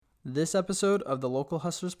This episode of the Local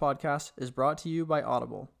Hustlers podcast is brought to you by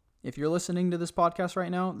Audible. If you're listening to this podcast right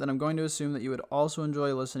now, then I'm going to assume that you would also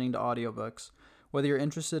enjoy listening to audiobooks. Whether you're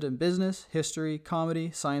interested in business, history, comedy,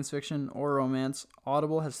 science fiction, or romance,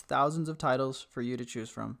 Audible has thousands of titles for you to choose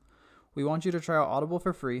from. We want you to try out Audible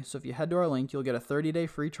for free, so if you head to our link, you'll get a 30-day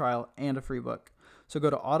free trial and a free book. So go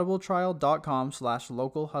to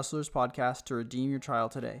audibletrial.com/localhustlerspodcast to redeem your trial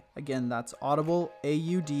today. Again, that's audible,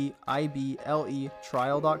 AUDIBLE,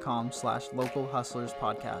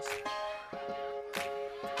 trial.com/localhustlerspodcast.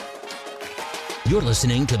 You're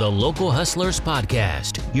listening to the Local Hustlers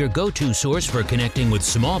Podcast, your go-to source for connecting with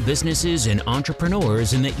small businesses and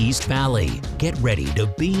entrepreneurs in the East Valley. Get ready to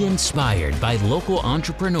be inspired by local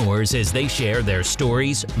entrepreneurs as they share their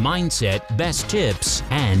stories, mindset, best tips,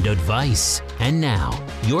 and advice. And now,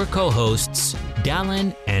 your co-hosts,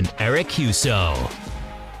 Dallin and Eric Huso.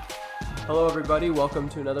 Hello, everybody. Welcome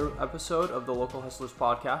to another episode of the Local Hustlers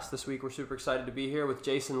Podcast. This week, we're super excited to be here with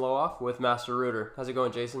Jason Lohoff with Master Rooter. How's it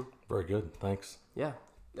going, Jason? Very good, thanks. Yeah,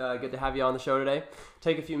 good to have you on the show today.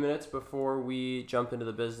 Take a few minutes before we jump into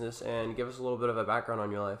the business and give us a little bit of a background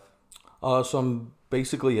on your life. So I'm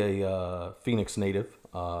basically a Phoenix native.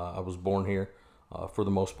 I was born here, for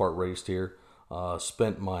the most part raised here.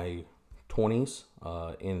 Spent my 20s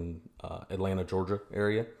in Atlanta, Georgia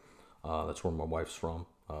area. That's where my wife's from.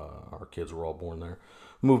 Our kids were all born there.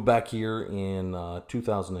 Moved back here in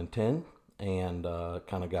 2010 and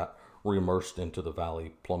kind of got re-immersed into the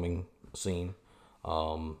Valley plumbing scene.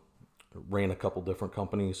 Ran a couple different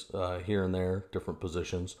companies here and there, different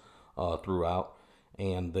positions throughout,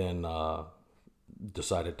 and then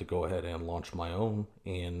decided to go ahead and launch my own.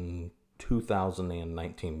 In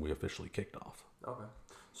 2019, we officially kicked off. Okay.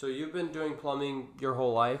 So you've been doing plumbing your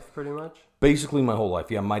whole life, pretty much? Basically my whole life,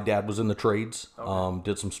 yeah. My dad was in the trades,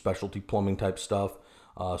 did some specialty plumbing type stuff.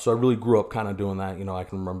 So I really grew up kind of doing that. You know, I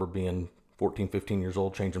can remember being 14, 15 years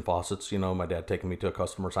old, changing faucets. You know, my dad taking me to a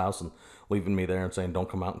customer's house and leaving me there and saying, don't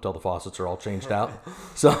come out until the faucets are all changed out.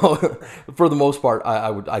 So for the most part,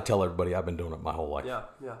 I tell everybody I've been doing it my whole life. Yeah.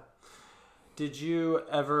 Did you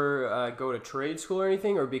ever go to trade school or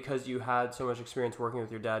anything, or because you had so much experience working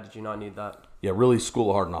with your dad, did you not need that? Yeah, really school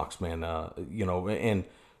of hard knocks, man. You know, and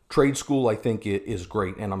trade school I think is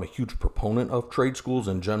great, and I'm a huge proponent of trade schools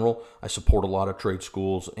in general. I support a lot of trade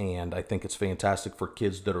schools, and I think it's fantastic for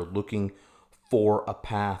kids that are looking for a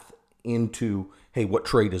path into, hey, what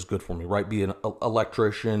trade is good for me, right? Be an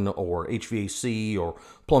electrician or HVAC or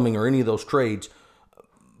plumbing or any of those trades.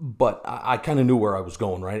 But I kind of knew where I was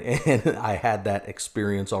going, right? And I had that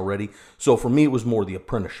experience already. So for me, it was more the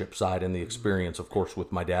apprenticeship side and the experience, of course,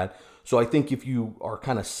 with my dad. So I think if you are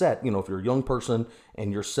kind of set, you know, if you're a young person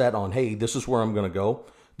and you're set on, hey, this is where I'm going to go,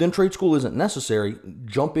 then trade school isn't necessary.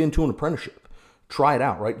 Jump into an apprenticeship. Try it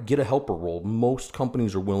out, right? Get a helper role. Most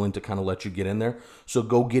companies are willing to kind of let you get in there. So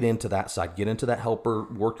go get into that side. Get into that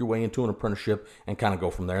helper, work your way into an apprenticeship, and kind of go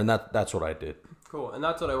from there. And that's what I did. Cool. And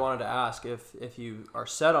that's what I wanted to ask. If you are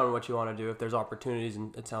set on what you want to do, if there's opportunities,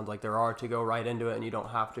 and it sounds like there are, to go right into it and you don't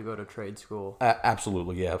have to go to trade school.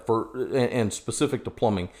 Absolutely, yeah. And specific to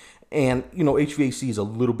plumbing. And, you know, HVAC is a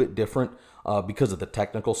little bit different because of the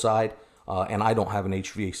technical side. And I don't have an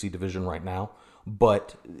HVAC division right now.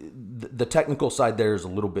 But the technical side there is a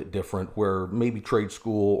little bit different, where maybe trade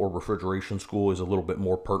school or refrigeration school is a little bit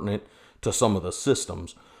more pertinent to some of the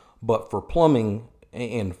systems. But for plumbing,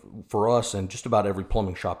 and for us and just about every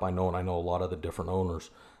plumbing shop I know, and I know a lot of the different owners,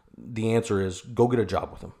 the answer is go get a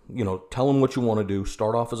job with them. You know, tell them what you want to do.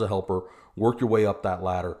 Start off as a helper, work your way up that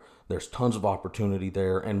ladder. There's tons of opportunity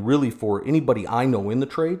there. And really, for anybody I know in the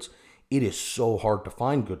trades, it is so hard to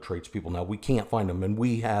find good tradespeople now. We can't find them, and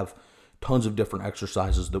we have tons of different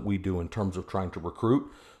exercises that we do in terms of trying to recruit.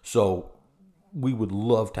 So we would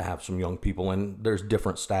love to have some young people, and there's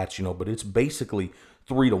different stats, you know, but it's basically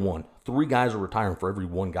 3-to-1. 3 guys are retiring for every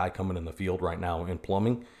 1 guy coming in the field right now in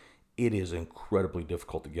plumbing. It is incredibly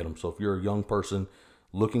difficult to get them. So if you're a young person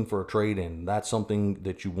looking for a trade and that's something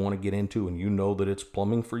that you want to get into and you know that it's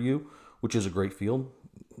plumbing for you, which is a great field,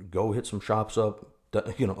 go hit some shops up,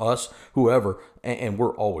 you know, us, whoever, and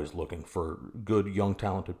we're always looking for good, young,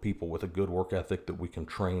 talented people with a good work ethic that we can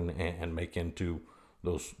train and make into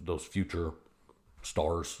those future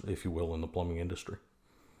stars, if you will, in the plumbing industry.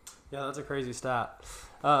 Yeah, that's a crazy stat.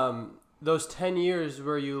 Those 10 years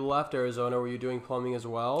where you left Arizona, were you doing plumbing as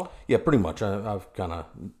well? Yeah, pretty much. I've kind of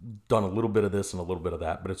done a little bit of this and a little bit of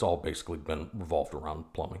that, but it's all basically been revolved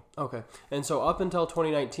around plumbing. Okay. And so up until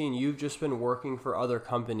 2019, you've just been working for other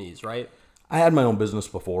companies, right? I had my own business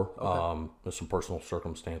before. Okay. Some personal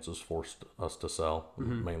circumstances forced us to sell,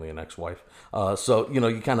 mainly an ex-wife. So, you know,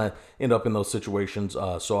 you kind of end up in those situations.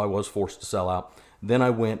 So I was forced to sell out. Then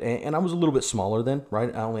I went, and I was a little bit smaller then,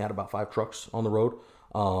 right? I only had about 5 trucks on the road,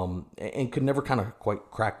 and could never kind of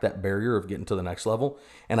quite crack that barrier of getting to the next level.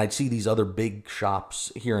 And I'd see these other big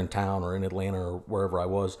shops here in town or in Atlanta or wherever I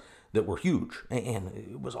was that were huge. And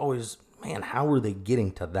it was always, man, how are they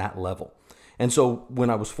getting to that level? And so when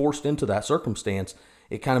I was forced into that circumstance,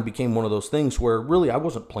 it kind of became one of those things where really I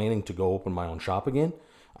wasn't planning to go open my own shop again.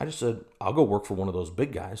 I just said, I'll go work for one of those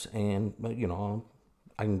big guys, and,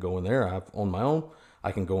 I can go in there. I've owned my own.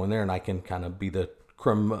 I can go in there and I can kind of be the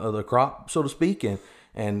creme of the crop, so to speak,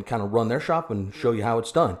 and kind of run their shop and show you how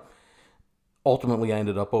it's done. Ultimately, I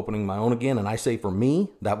ended up opening my own again. And I say for me,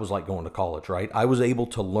 that was like going to college, right? I was able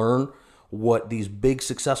to learn what these big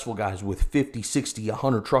successful guys with 50, 60,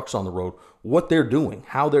 100 trucks on the road, what they're doing,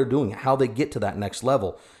 how they're doing it, how they get to that next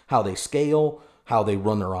level, how they scale, how they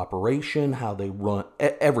run their operation, how they run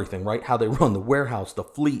everything, right? How they run the warehouse, the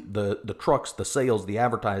fleet, the trucks, the sales, the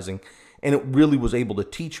advertising. And it really was able to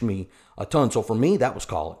teach me a ton. So for me, that was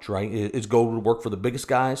college, right? It's go to work for the biggest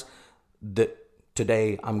guys that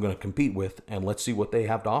today I'm going to compete with, and let's see what they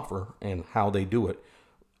have to offer and how they do it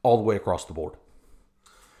all the way across the board.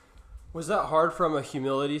 Was that hard from a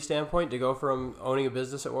humility standpoint to go from owning a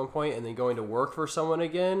business at one point and then going to work for someone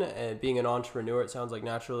again and being an entrepreneur? It sounds like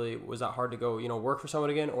naturally, was that hard to go, work for someone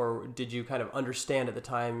again? Or did you kind of understand at the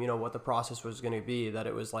time, what the process was going to be, that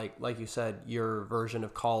it was like you said, your version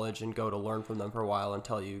of college and go to learn from them for a while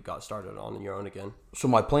until you got started on your own again? So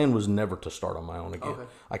my plan was never to start on my own again. Okay.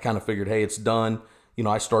 I kind of figured, hey, it's done.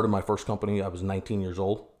 I started my first company. I was 19 years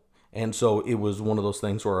old. And so it was one of those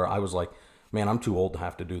things where I was like, man, I'm too old to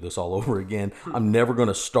have to do this all over again. I'm never going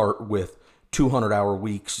to start with 200-hour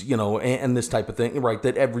weeks, and this type of thing, right,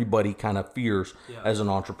 that everybody kind of fears as an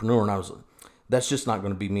entrepreneur. And I was like, that's just not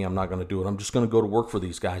going to be me. I'm not going to do it. I'm just going to go to work for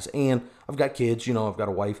these guys. And I've got kids, I've got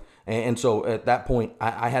a wife. And so at that point,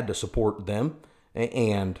 I had to support them,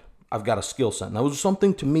 and I've got a skill set. And that was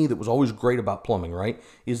something to me that was always great about plumbing, right,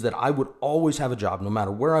 is that I would always have a job. No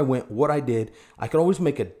matter where I went, what I did, I could always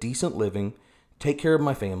make a decent living, take care of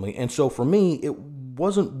my family. And so for me, it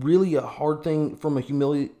wasn't really a hard thing from a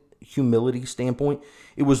humility standpoint.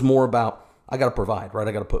 It was more about, I got to provide, right?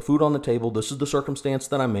 I got to put food on the table. This is the circumstance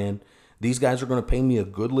that I'm in. These guys are going to pay me a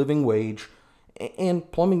good living wage.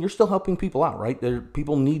 And plumbing, you're still helping people out, right?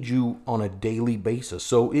 People need you on a daily basis.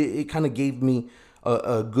 So it kind of gave me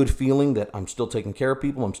a good feeling that I'm still taking care of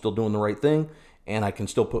people. I'm still doing the right thing. And I can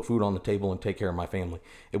still put food on the table and take care of my family.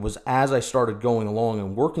 It was as I started going along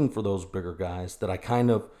and working for those bigger guys that I kind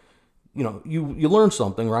of, you learn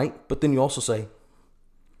something, right? But then you also say,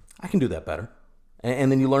 I can do that better.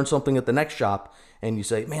 And then you learn something at the next shop and you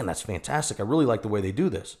say, man, that's fantastic. I really like the way they do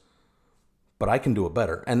this, but I can do it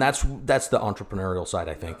better. And that's the entrepreneurial side,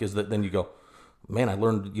 I think, is that then you go, man, I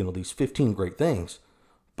learned, these 15 great things,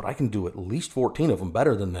 but I can do at least 14 of them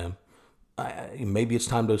better than them. Maybe it's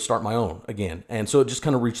time to start my own again. And so it just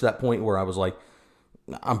kind of reached that point where I was like,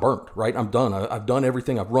 I'm burnt, right? I'm done. I've done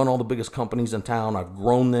everything. I've run all the biggest companies in town. I've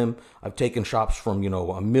grown them. I've taken shops from,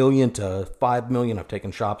 $1 million to $5 million. I've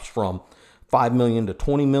taken shops from $5 million to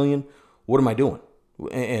 $20 million. What am I doing?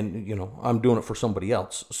 And, I'm doing it for somebody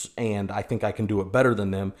else. And I think I can do it better than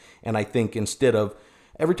them. And I think instead of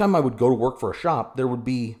every time I would go to work for a shop, there would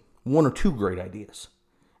be 1 or 2 great ideas.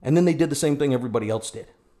 And then they did the same thing everybody else did.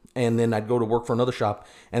 And then I'd go to work for another shop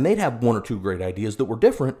and they'd have 1 or 2 great ideas that were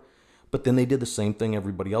different, but then they did the same thing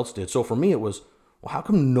everybody else did. So for me, it was, well, how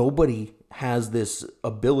come nobody has this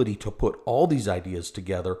ability to put all these ideas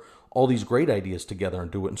together, all these great ideas together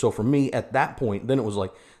and do it? And so for me at that point, then it was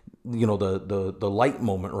like, the light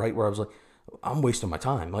moment, right? Where I was like, I'm wasting my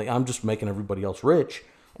time. Like I'm just making everybody else rich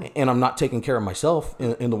and I'm not taking care of myself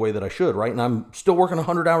in the way that I should, right? And I'm still working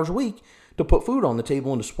 100 hours a week to put food on the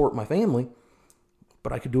table and to support my family.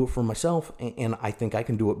 But I could do it for myself, and I think I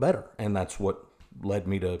can do it better. And that's what led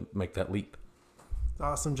me to make that leap.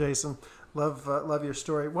 Awesome, Jason. Love your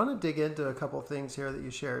story. Want to dig into a couple of things here that you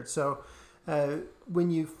shared. So when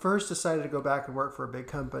you first decided to go back and work for a big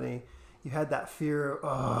company, you had that fear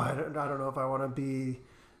of, I don't know if I want to be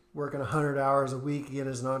working 100 hours a week again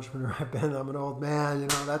as an entrepreneur. I'm an old man,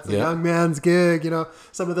 that's a young man's gig,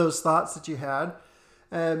 some of those thoughts that you had.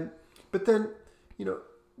 But then,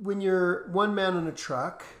 when you're one man in a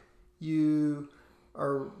truck, you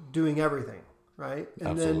are doing everything, right? And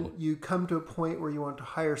Absolutely. Then you come to a point where you want to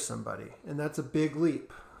hire somebody. And that's a big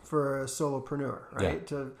leap for a solopreneur, right?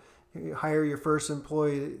 Yeah. To hire your first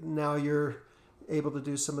employee. Now you're able to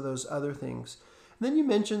do some of those other things. And then you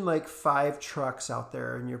mentioned like 5 trucks out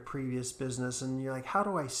there in your previous business. And you're like, how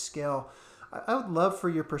do I scale? I would love for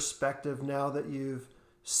your perspective now that you've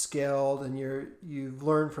scaled and you've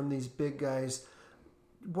learned from these big guys.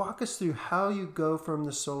 walk us through how you go from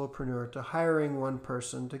the solopreneur to hiring one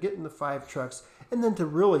person to getting the 5 trucks and then to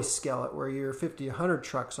really scale it where you're 50, 100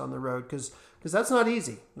 trucks on the road, because that's not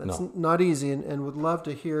easy. That's not easy, and would love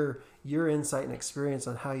to hear your insight and experience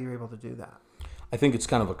on how you're able to do that. I think it's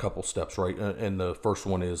kind of a couple steps, right? And the first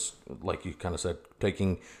one is, like you kind of said,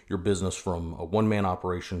 taking your business from a one-man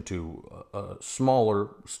operation to a smaller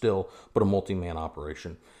still, but a multi-man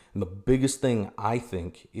operation. And the biggest thing, I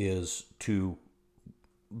think, is to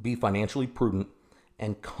be financially prudent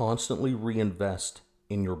and constantly reinvest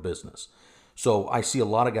in your business. So I see a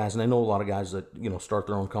lot of guys, and I know a lot of guys that, start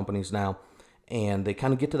their own companies now, and they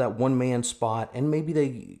kind of get to that one-man spot, and maybe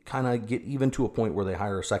they kind of get even to a point where they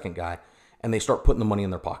hire a second guy, and they start putting the money in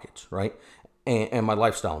their pockets, right? And my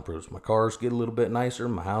lifestyle improves. My cars get a little bit nicer.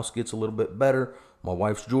 My house gets a little bit better. My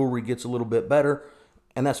wife's jewelry gets a little bit better.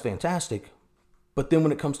 And that's fantastic. But then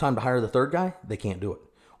when it comes time to hire the third guy, they can't do it.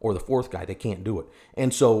 Or the fourth guy, they can't do it.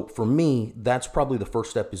 And so for me, that's probably the first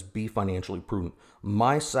step, is be financially prudent.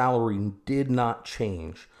 My salary did not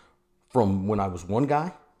change from when I was one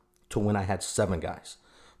guy to when I had 7 guys.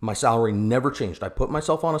 My salary never changed. I put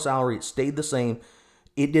myself on a salary. It stayed the same.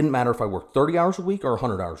 It didn't matter if I worked 30 hours a week or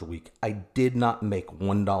 100 hours a week. I did not make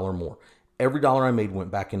 $1 more. Every dollar I made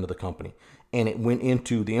went back into the company. And it went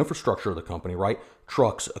into the infrastructure of the company, right?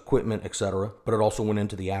 Trucks, equipment, etc. But it also went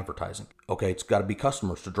into the advertising. Okay, it's got to be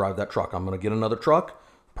customers to drive that truck. I'm going to get another truck.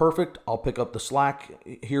 Perfect. I'll pick up the slack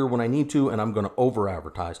here when I need to, and I'm going to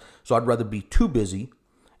over-advertise. So I'd rather be too busy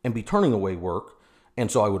and be turning away work.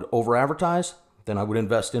 And so I would over-advertise. Then I would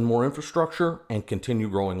invest in more infrastructure and continue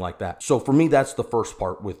growing like that. So for me, that's the first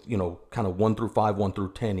part with, kind of 1 through 5, 1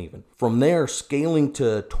 through 10 even. From there, scaling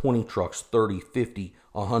to 20 trucks, 30, 50,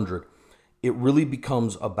 100, it really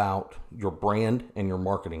becomes about your brand and your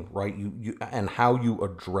marketing, right? You and how you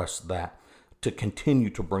address that to continue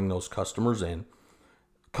to bring those customers in,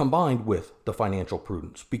 combined with the financial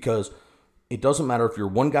prudence. Because it doesn't matter if you're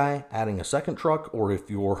one guy adding a second truck or if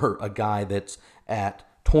you're a guy that's at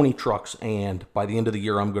 20 trucks and by the end of the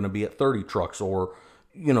year I'm going to be at 30 trucks, or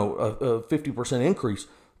a 50% increase.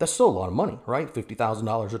 That's still a lot of money, right?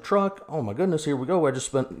 $50,000 a truck. Oh my goodness, here we go. I just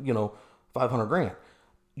spent, $500,000.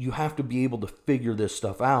 You have to be able to figure this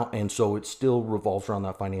stuff out, and so it still revolves around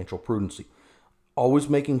that financial prudency. Always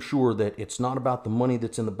making sure that it's not about the money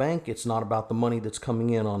that's in the bank, it's not about the money that's coming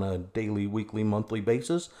in on a daily, weekly, monthly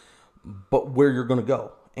basis, but where you're going to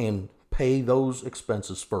go, and pay those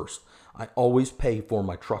expenses first. I always pay for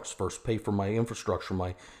my trucks first, pay for my infrastructure,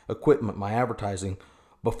 my equipment, my advertising.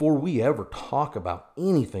 Before we ever talk about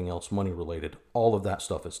anything else money related, all of that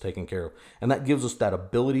stuff is taken care of. And that gives us that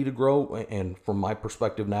ability to grow. And from my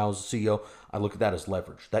perspective now as a CEO, I look at that as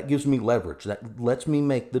leverage. That gives me leverage. That lets me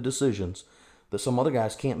make the decisions that some other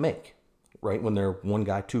guys can't make, right? When they're one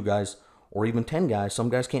guy, 2 guys, or even 10 guys, some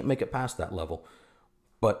guys can't make it past that level.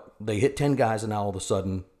 But they hit 10 guys and now all of a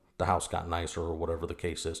sudden the house got nicer, or whatever the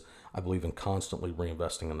case is. I believe in constantly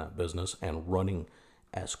reinvesting in that business and running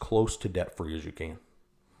as close to debt-free as you can.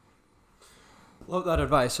 Love that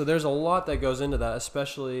advice. So there's a lot that goes into that,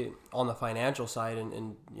 especially on the financial side,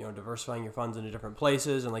 and diversifying your funds into different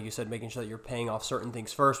places, and like you said, making sure that you're paying off certain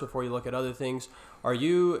things first before you look at other things. Are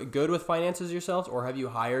you good with finances yourself, or have you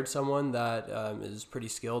hired someone that is pretty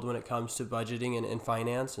skilled when it comes to budgeting and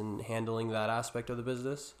finance and handling that aspect of the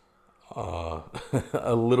business?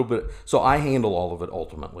 A little bit. So I handle all of it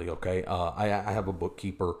ultimately. Okay. I have a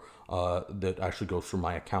bookkeeper, that actually goes through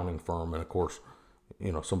my accounting firm. And of course,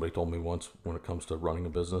 somebody told me once, when it comes to running a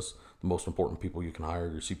business, the most important people you can hire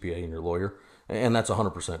are your CPA and your lawyer. And that's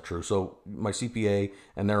 100% true. So my CPA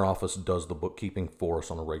and their office does the bookkeeping for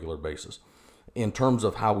us on a regular basis. In terms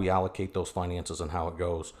of how we allocate those finances and how it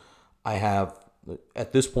goes,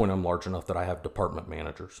 at this point, I'm large enough that I have department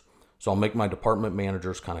managers. So I'll make my department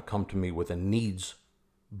managers kind of come to me with a needs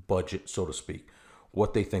budget, so to speak,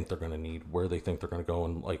 what they think they're going to need, where they think they're going to go.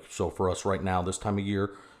 And so for us right now, this time of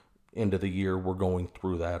year, end of the year, we're going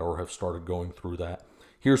through that, or have started going through that.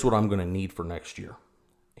 Here's what I'm going to need for next year.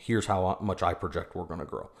 Here's how much I project we're going to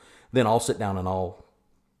grow. Then I'll sit down and I'll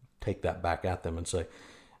take that back at them and say,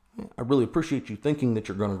 I really appreciate you thinking that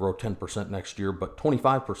you're going to grow 10% next year, but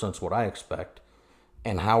 25% is what I expect.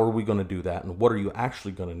 And how are we going to do that? And what are you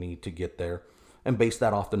actually going to need to get there? And base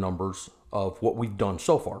that off the numbers of what we've done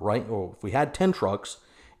so far, right? Well, if we had 10 trucks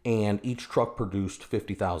and each truck produced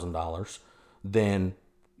 $50,000, then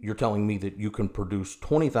you're telling me that you can produce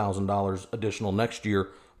 $20,000 additional next year,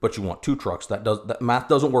 but you want 2 trucks. That math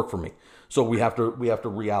doesn't work for me. So we have to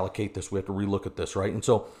reallocate this. We have to relook at this, right? And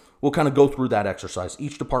so we'll kind of go through that exercise.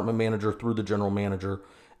 Each department manager through the general manager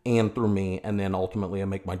and through me, and then ultimately I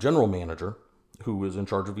make my general manager, who is in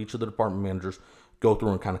charge of each of the department managers, go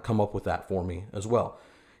through and kind of come up with that for me as well.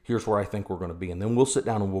 Here's where I think we're going to be. And then we'll sit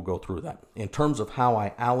down and we'll go through that. In terms of how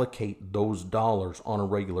I allocate those dollars on a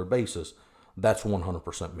regular basis, that's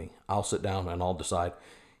 100% me. I'll sit down and I'll decide,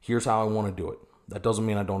 here's how I want to do it. That doesn't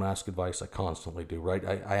mean I don't ask advice. I constantly do, right?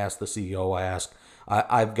 I ask the CEO,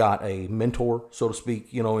 I've got a mentor, so to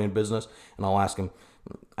speak, in business, and I'll ask him,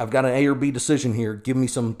 I've got an A or B decision here. Give me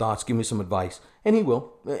some thoughts, give me some advice. And he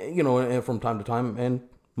will, from time to time. And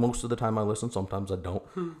most of the time I listen, sometimes I don't.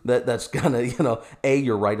 That's kind of, A,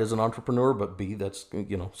 you're right as an entrepreneur, but B, that's,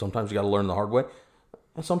 sometimes you got to learn the hard way.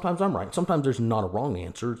 And sometimes I'm right. Sometimes there's not a wrong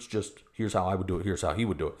answer. It's just, here's how I would do it. Here's how he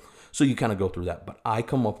would do it. So you kind of go through that. But I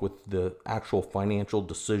come up with the actual financial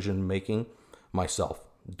decision making myself.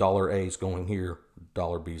 Dollar A is going here.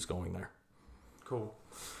 Dollar B is going there. Cool.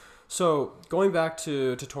 So going back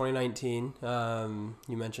to 2019,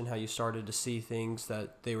 you mentioned how you started to see things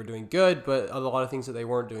that they were doing good, but a lot of things that they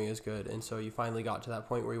weren't doing as good. And so you finally got to that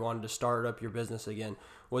point where you wanted to start up your business again.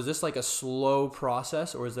 Was this like a slow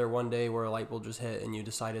process, or is there one day where a light bulb just hit and you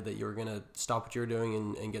decided that you were going to stop what you were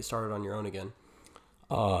doing and get started on your own again?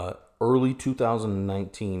 Early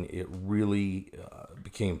 2019, it really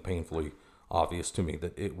became painfully obvious to me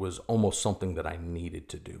that it was almost something that I needed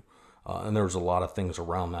to do. And there was a lot of things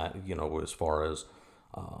around that, as far as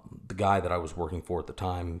the guy that I was working for at the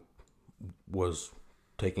time was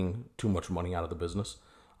taking too much money out of the business.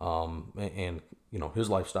 And his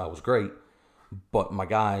lifestyle was great, but my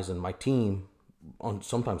guys and my team,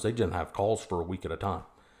 sometimes they didn't have calls for a week at a time.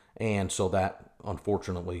 And so that,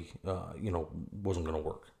 unfortunately, wasn't going to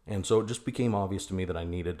work. And so it just became obvious to me that I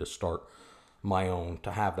needed to start my own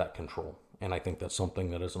to have that control. And I think that's something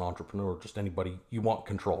that as an entrepreneur, just anybody, you want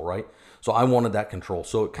control, right? So I wanted that control.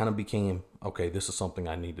 So it kind of became, okay, this is something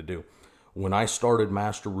I need to do. When I started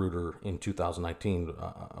Master Rooter in 2019,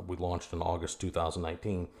 we launched in August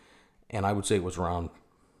 2019. And I would say it was around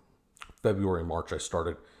February, March, I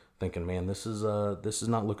started thinking, man, this is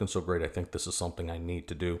not looking so great. I think this is something I need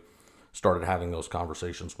to do. Started having those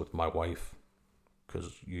conversations with my wife,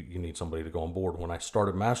 because you need somebody to go on board. When I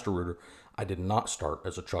started Master Rooter, I did not start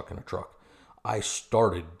as a truck in a truck. I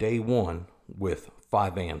started day one with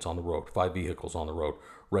 5 vans on the road, 5 vehicles on the road,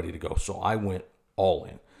 ready to go. So I went all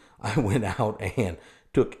in. I went out and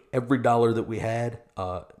took every dollar that we had,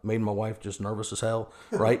 made my wife just nervous as hell,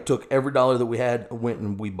 right? Took every dollar that we had, went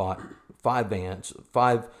and we bought 5 vans,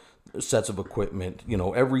 5 sets of equipment,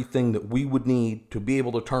 everything that we would need to be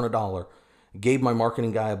able to turn a dollar. Gave my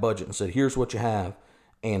marketing guy a budget and said, here's what you have,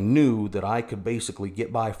 and knew that I could basically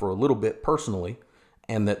get by for a little bit personally,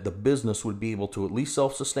 and that the business would be able to at least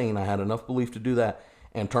self-sustain. I had enough belief to do that,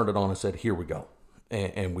 and turned it on and said, here we go.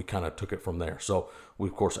 And we kind of took it from there. So we,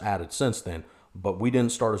 of course, added since then, but we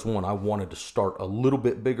didn't start as one. I wanted to start a little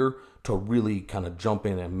bit bigger to really kind of jump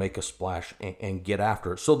in and make a splash and get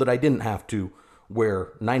after it, so that I didn't have to wear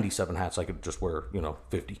 97 hats. I could just wear,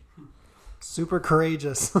 50. Super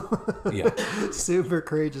courageous. Yeah. Super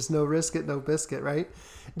courageous. No risk it, no biscuit, right?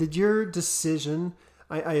 Did your decision,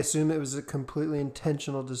 I assume it was a completely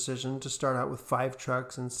intentional decision to start out with 5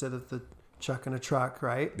 trucks instead of the chuck and a truck,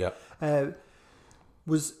 right? Yeah.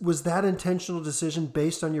 Was that intentional decision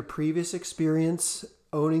based on your previous experience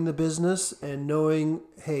owning the business and knowing,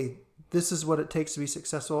 hey, this is what it takes to be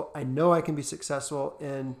successful. I know I can be successful,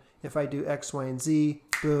 and if I do X, Y, and Z,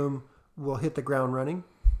 boom, we'll hit the ground running?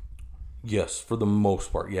 Yes, for the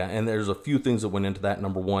most part, yeah. And there's a few things that went into that.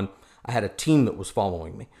 Number one, I had a team that was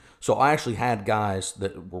following me. So I actually had guys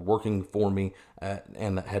that were working for me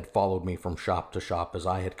and that had followed me from shop to shop as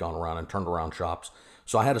I had gone around and turned around shops.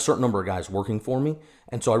 So I had a certain number of guys working for me.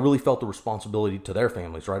 And so I really felt the responsibility to their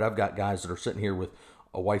families, right? I've got guys that are sitting here with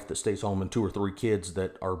a wife that stays home and 2 or 3 kids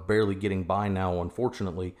that are barely getting by now,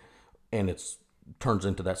 unfortunately. And it's turns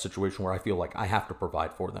into that situation where I feel like I have to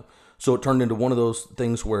provide for them. So it turned into one of those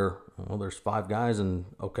things where, well, there's 5 guys and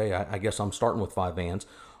okay, I guess I'm starting with 5 vans.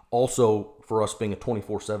 Also, for us being a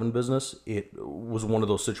 24/7 business, it was one of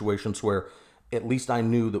those situations where at least I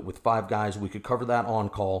knew that with 5 guys, we could cover that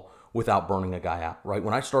on-call without burning a guy out, right?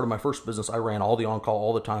 When I started my first business, I ran all the on-call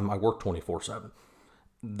all the time. I worked 24/7.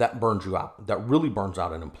 That burns you out. That really burns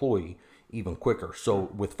out an employee even quicker. So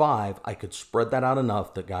with 5, I could spread that out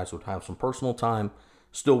enough that guys would have some personal time,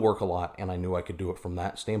 still work a lot, and I knew I could do it from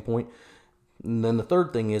that standpoint. And then the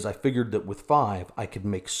third thing is I figured that with 5, I could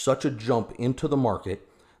make such a jump into the market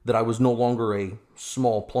that I was no longer a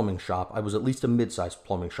small plumbing shop. I was at least a mid-sized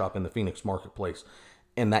plumbing shop in the Phoenix marketplace,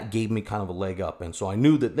 and that gave me kind of a leg up. And so I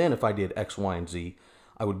knew that then if I did X, Y, and Z,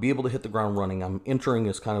 I would be able to hit the ground running. I'm entering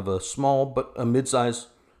as kind of a small but a mid-sized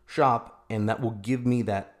shop, and that will give me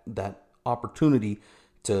that opportunity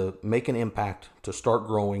to make an impact, to start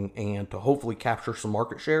growing, and to hopefully capture some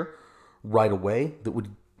market share right away that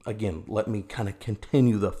would, again, let me kind of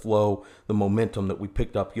continue the flow, the momentum that we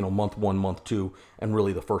picked up, month one, month two, and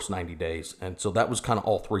really the first 90 days. And so that was kind of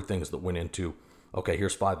all three things that went into, okay,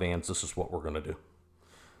 here's 5 vans. This is what we're going to do.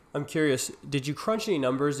 I'm curious, did you crunch any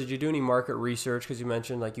numbers? Did you do any market research? Because you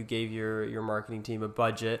mentioned like you gave your marketing team a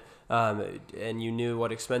budget and you knew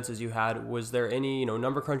what expenses you had. Was there any,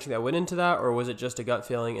 number crunching that went into that, or was it just a gut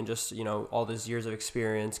feeling and just, all these years of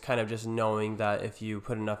experience, kind of just knowing that if you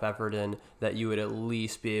put enough effort in that you would at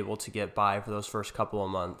least be able to get by for those first couple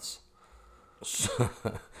of months?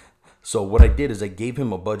 So what I did is I gave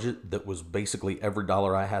him a budget that was basically every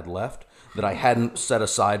dollar I had left that I hadn't set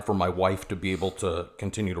aside for my wife to be able to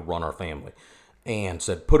continue to run our family, and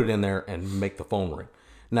said, put it in there and make the phone ring.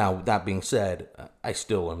 Now, that being said, I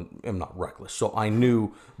still am not reckless. So I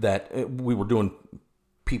knew that we were doing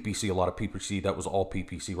PPC, a lot of PPC. That was all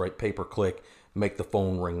PPC, right? Pay per click, make the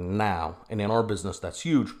phone ring now. And in our business, that's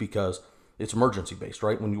huge because it's emergency based,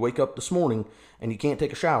 right? When you wake up this morning and you can't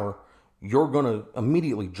take a shower, you're going to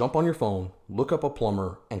immediately jump on your phone, look up a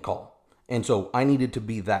plumber, and call. And so I needed to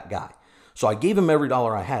be that guy. So I gave him every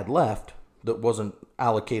dollar I had left that wasn't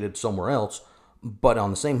allocated somewhere else. But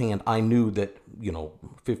on the same hand, I knew that,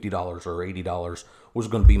 $50 or $80 was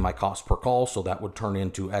going to be my cost per call. So that would turn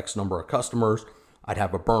into X number of customers. I'd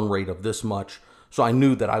have a burn rate of this much. So I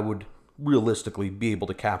knew that I would realistically be able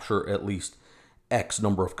to capture at least X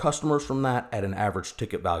number of customers from that at an average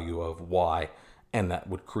ticket value of Y. And that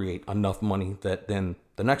would create enough money that then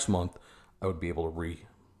the next month I would be able to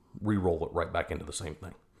re-roll it right back into the same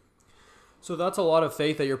thing. So that's a lot of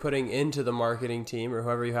faith that you're putting into the marketing team or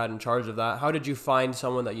whoever you had in charge of that. How did you find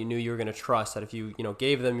someone that you knew you were going to trust, that if you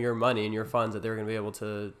gave them your money and your funds, that they were going to be able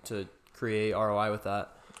to create ROI with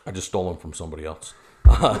that? I just stole them from somebody else.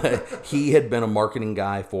 He had been a marketing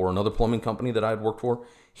guy for another plumbing company that I had worked for.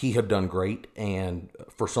 He had done great, and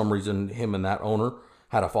for some reason, him and that owner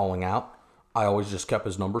had a falling out. I always just kept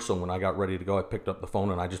his number, so when I got ready to go, I picked up the phone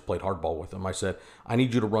and I just played hardball with him. I said, I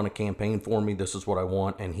need you to run a campaign for me. This is what I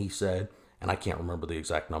want. And he said, and I can't remember the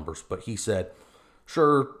exact numbers, but he said,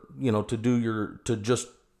 sure,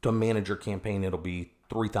 to manage your campaign, it'll be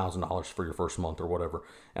 $3,000 for your first month or whatever.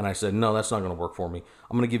 And I said, no, that's not going to work for me.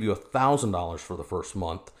 I'm going to give you $1,000 for the first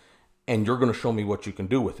month, and you're going to show me what you can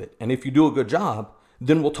do with it. And if you do a good job,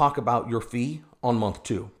 then we'll talk about your fee on month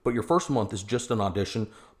 2. But your first month is just an audition,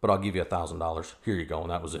 but I'll give you $1,000. Here you go. And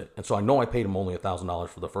that was it. And so I know I paid him only $1,000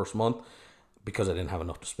 for the first month because I didn't have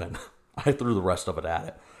enough to spend. I threw the rest of it at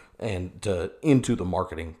it and into the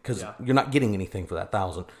marketing because you're not getting anything for that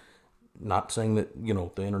 $1,000. Not saying that,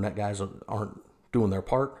 the internet guys aren't doing their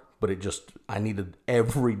part, but I needed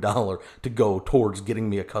every dollar to go towards getting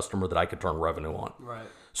me a customer that I could turn revenue on. Right.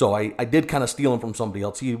 So I did kind of steal him from somebody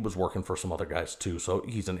else. He was working for some other guys too, so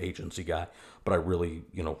he's an agency guy. But I really,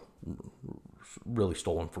 really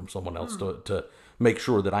stole him from someone else to make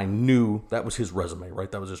sure that I knew that was his resume,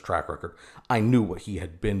 right? That was his track record. I knew what he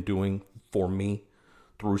had been doing for me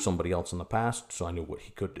through somebody else in the past, so I knew what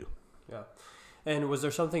he could do. Yeah. And was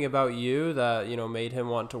there something about you that, made him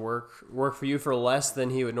want to work for you for less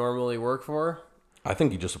than he would normally work for? I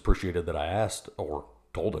think he just appreciated that I asked or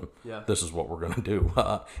told him, this is what we're going to do.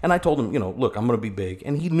 And I told him, look, I'm going to be big.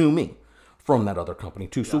 And he knew me from that other company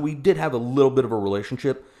too. So we did have a little bit of a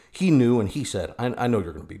relationship. He knew, and he said, I know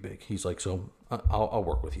you're going to be big. He's like, so I'll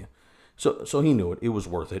work with you. So he knew it. It was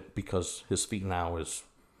worth it because his fee now is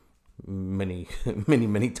many, many,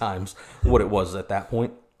 many times what it was at that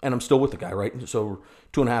point. And I'm still with the guy, right? So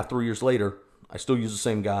 2.5, 3 years later, I still use the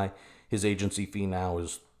same guy. His agency fee now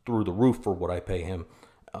is through the roof for what I pay him.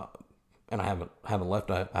 And I haven't left.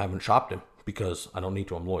 I haven't shopped him because I don't need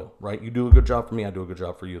to. I'm loyal, right? You do a good job for me, I do a good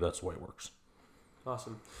job for you. That's the way it works.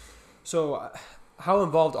 Awesome. So how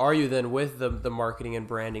involved are you then with the marketing and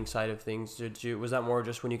branding side of things? Was that more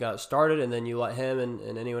just when you got started and then you let him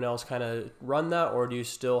and anyone else kind of run that, or do you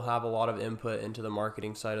still have a lot of input into the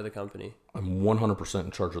marketing side of the company? I'm 100%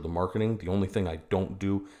 in charge of the marketing. The only thing I don't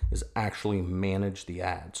do is actually manage the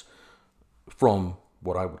ads from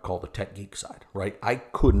what I would call the tech geek side, right? I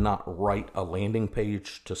could not write a landing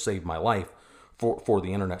page to save my life for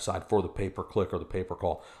the internet side, for the pay-per-click or the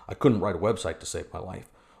pay-per-call. I couldn't write a website to save my life,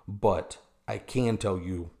 but I can tell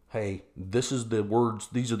you, hey, this is the words,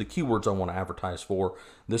 these are the keywords I want to advertise for.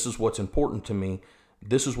 This is what's important to me.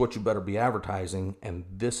 This is what you better be advertising. And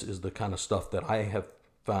this is the kind of stuff that I have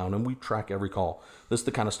found, and we track every call. This is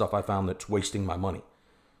the kind of stuff I found that's wasting my money.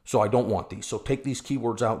 So I don't want these. So take these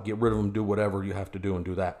keywords out, get rid of them, do whatever you have to do and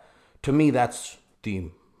do that. To me, that's the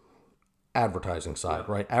advertising side,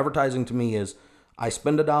 right? Advertising to me is I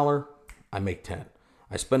spend $1, I make 10.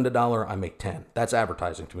 I spend $1, I make 10. That's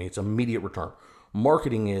advertising to me. It's immediate return.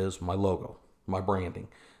 Marketing is my logo, my branding.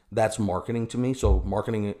 That's marketing to me. So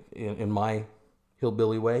marketing in my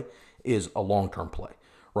hillbilly way is a long-term play,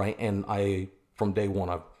 right? And from day one,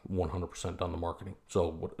 I've 100% done the marketing.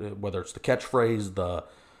 So whether it's the catchphrase,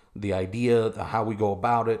 the idea, how we go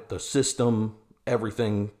about it, the system,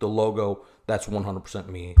 everything, the logo, that's 100%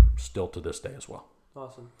 me still to this day as well.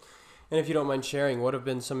 Awesome. And if you don't mind sharing, what have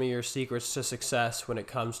been some of your secrets to success when it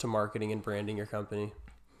comes to marketing and branding your company?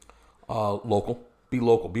 Local. Be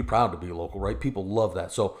local. Be proud to be local, right? People love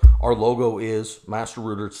that. So our logo is Master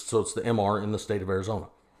Rooter, so it's the MR in the state of Arizona.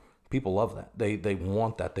 People love that. They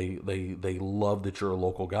want that. They love that you're a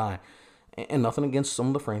local guy. And nothing against some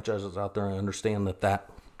of the franchises out there. I understand that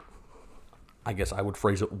I guess I would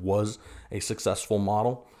phrase it, was a successful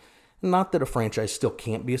model. Not that a franchise still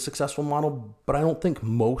can't be a successful model, but I don't think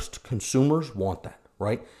most consumers want that,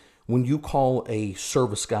 right? When you call a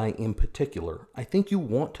service guy in particular, I think you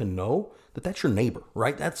want to know that that's your neighbor,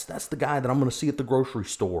 right? That's the guy that I'm going to see at the grocery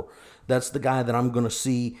store. That's the guy that I'm going to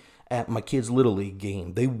see at my kid's Little League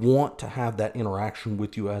game. They want to have that interaction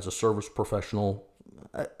with you as a service professional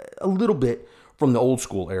a little bit from the old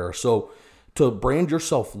school era. So to brand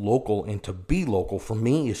yourself local and to be local for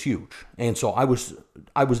me is huge. And so I was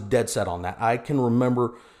dead set on that. I can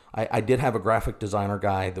remember I did have a graphic designer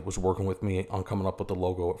guy that was working with me on coming up with the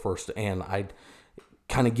logo at first, and I'd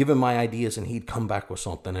kind of give him my ideas and he'd come back with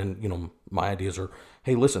something. And my ideas are,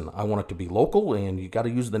 hey, listen, I want it to be local and you got to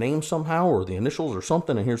use the name somehow or the initials or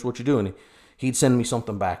something, and here's what you do. And he'd send me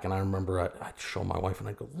something back, and I remember I'd show my wife and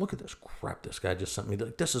I'd go, look at this crap this guy just sent me.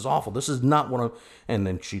 This is awful. This is not what I'm... And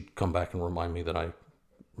then she'd come back and remind me that I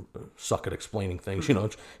suck at explaining things. She's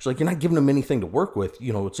like, you're not giving him anything to work with.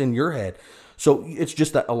 It's in your head. So it's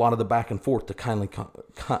just that a lot of the back and forth to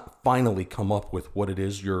finally come up with what it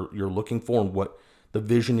is you're looking for and what the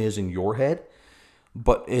vision is in your head.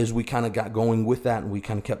 But as we kind of got going with that and we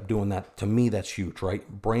kind of kept doing that, to me, that's huge,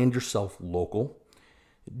 right? Brand yourself local.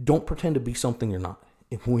 Don't pretend to be something you're not.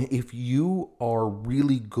 If you are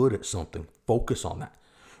really good at something, focus on that.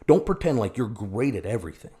 Don't pretend like you're great at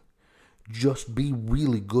everything. Just be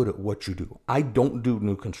really good at what you do. I don't do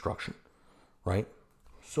new construction, right?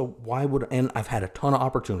 So and I've had a ton of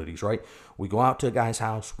opportunities, right? We go out to a guy's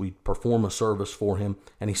house, we perform a service for him,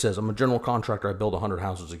 and he says, I'm a general contractor, I build 100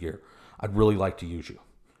 houses a year. I'd really like to use you.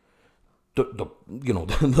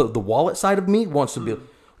 The wallet side of me wants to be,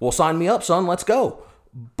 well, sign me up, son, let's go.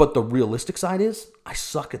 But the realistic side is I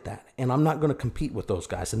suck at that, and I'm not going to compete with those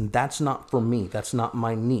guys, and that's not for me. That's not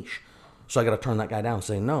my niche. So I got to turn that guy down and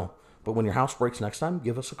say no. But when your house breaks next time,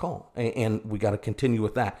 give us a call, and we got to continue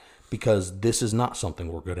with that because this is not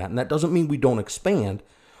something we're good at. And that doesn't mean we don't expand,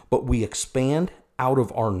 but we expand out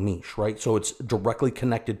of our niche, right? So it's directly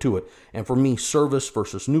connected to it. And for me, service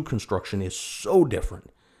versus new construction is so different.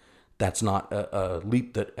 That's not a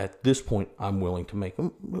leap that at this point I'm willing to make.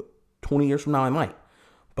 20 years from now, I might.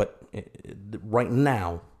 But right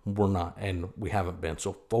now, we're not, and we haven't been.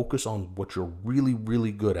 So focus on what you're really,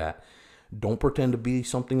 really good at. Don't pretend to be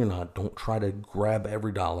something you're not. Don't try to grab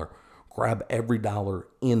every dollar. Grab every dollar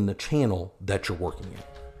in the channel that you're working in.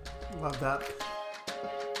 Love that.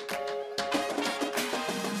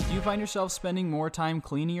 Do you find yourself spending more time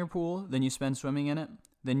cleaning your pool than you spend swimming in it?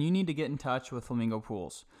 Then you need to get in touch with Flamingo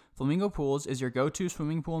Pools. Flamingo Pools is your go-to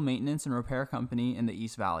swimming pool maintenance and repair company in the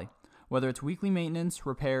East Valley. Whether it's weekly maintenance,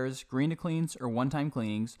 repairs, green to cleans, or one-time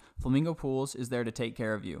cleanings, Flamingo Pools is there to take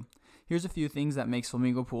care of you. Here's a few things that makes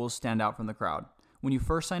Flamingo Pools stand out from the crowd. When you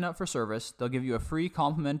first sign up for service, they'll give you a free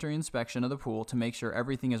complimentary inspection of the pool to make sure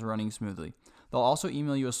everything is running smoothly. They'll also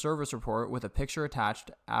email you a service report with a picture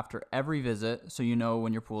attached after every visit so you know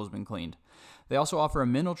when your pool has been cleaned. They also offer a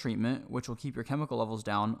mineral treatment, which will keep your chemical levels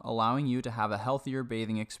down, allowing you to have a healthier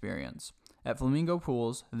bathing experience. At Flamingo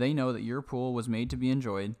Pools, they know that your pool was made to be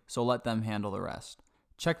enjoyed, so let them handle the rest.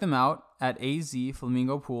 Check them out at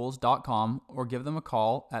azflamingopools.com or give them a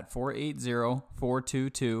call at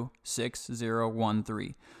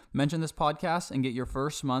 480-422-6013. Mention this podcast and get your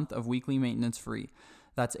first month of weekly maintenance free.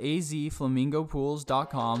 That's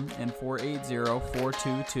azflamingopools.com and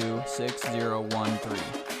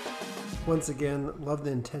 480-422-6013. Once again, love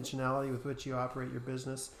the intentionality with which you operate your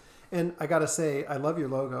business. And I got to say, I love your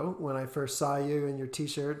logo. When I first saw you in your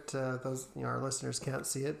T-shirt, those our listeners can't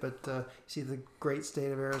see it, but you see the great state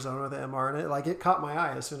of Arizona with the MR in it. Like, it caught my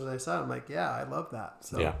eye as soon as I saw it. I'm like, yeah, I love that.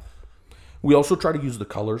 So. Yeah. We also try to use the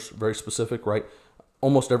colors, very specific, right?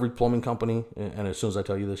 Almost every plumbing company, and as soon as I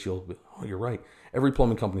tell you this, you'll be, oh, you're right. Every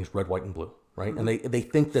plumbing company is red, white, and blue, right? Mm-hmm. And they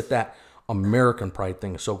think that American pride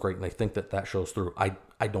thing is so great, and they think that shows through. I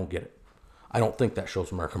don't get it. I don't think that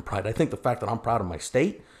shows American pride. I think the fact that I'm proud of my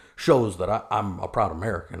state shows that I'm a proud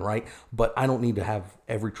American, right? But I don't need to have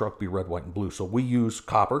every truck be red, white, and blue. So we use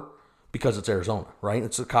copper because it's Arizona, right?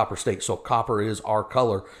 It's a copper state. So copper is our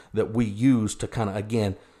color that we use to kind of,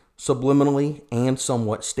 again, subliminally and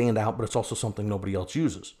somewhat stand out, but it's also something nobody else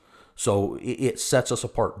uses. So it sets us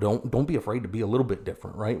apart. Don't be afraid to be a little bit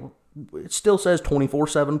different, right? It still says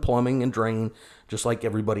 24/7 plumbing and drain, just like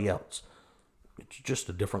everybody else. It's just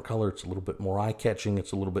a different color. It's a little bit more eye-catching.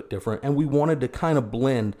 It's a little bit different. And we wanted to kind of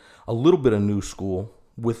blend a little bit of new school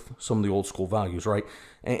with some of the old school values, right?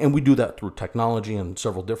 And we do that through technology and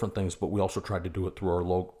several different things, but we also tried to do it through our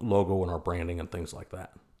logo and our branding and things like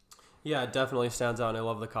that. Yeah, it definitely stands out, and I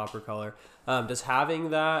love the copper color. Does having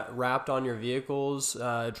that wrapped on your vehicles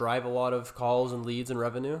drive a lot of calls and leads and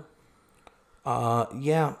revenue?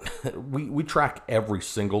 Yeah, we track every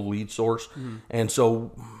single lead source. And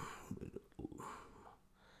so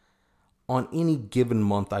on any given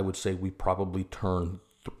month, I would say we probably turn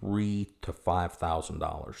 $3,000 to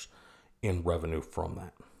 $5,000 in revenue from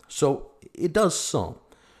that. So it does some.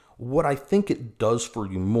 What I think it does for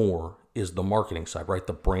you more is the marketing side, right?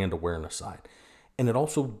 The brand awareness side. And it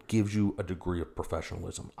also gives you a degree of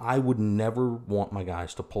professionalism. I would never want my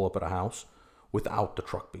guys to pull up at a house without the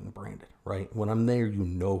truck being branded, right? When I'm there, you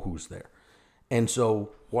know who's there. And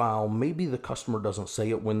so while maybe the customer doesn't say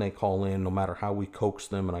it when they call in, no matter how we coax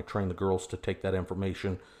them and I train the girls to take that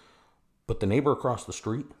information, but the neighbor across the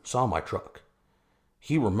street saw my truck.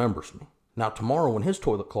 He remembers me. Now tomorrow when his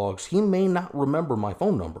toilet clogs, he may not remember my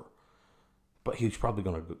phone number, but he's probably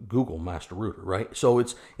going to Google Master Rooter, right? So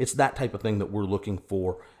it's that type of thing that we're looking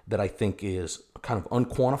for that I think is kind of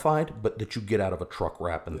unquantified, but that you get out of a truck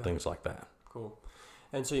wrap and things like that. Cool.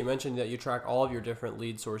 And so you mentioned that you track all of your different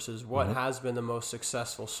lead sources. What has been the most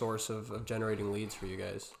successful source of generating leads for you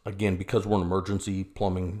guys? Again, because we're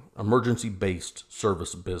an emergency-based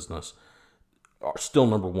service business, still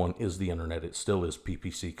number one is the internet. It still is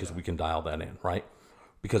PPC because we can dial that in, right?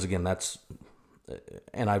 Because again,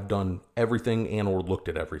 and I've done everything and or looked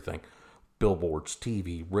at everything. Billboards,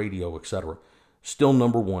 TV, radio, etc. Still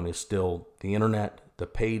number one is still the internet, the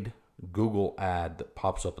paid Google ad that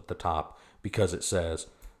pops up at the top because it says,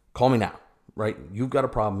 call me now, right? You've got a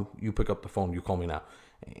problem, you pick up the phone, you call me now.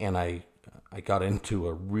 And I got into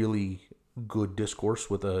a really good discourse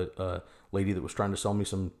with a lady that was trying to sell me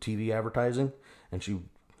some TV advertising, and she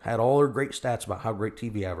had all her great stats about how great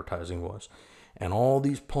TV advertising was, and all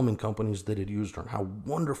these plumbing companies that had used her, and how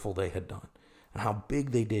wonderful they had done, and how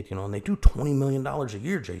big they did, and they do $20 million a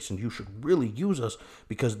year, Jason. You should really use us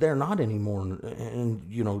because they're not anymore. And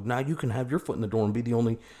now you can have your foot in the door and be the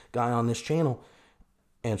only guy on this channel.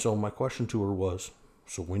 And so my question to her was,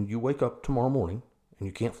 so when you wake up tomorrow morning and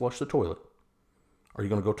you can't flush the toilet, are you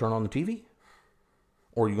going to go turn on the TV?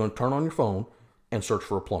 Or are you going to turn on your phone and search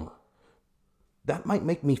for a plumber? That might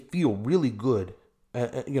make me feel really good,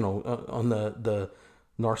 on the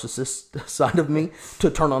narcissist side of me, to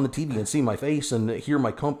turn on the TV and see my face and hear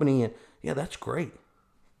my company. And yeah, that's great.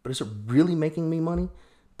 But is it really making me money?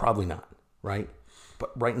 Probably not, right?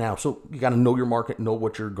 But right now, so you got to know your market, know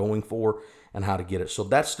what you're going for, and how to get it. So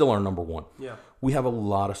that's still our number one. Yeah. We have a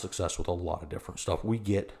lot of success with a lot of different stuff. We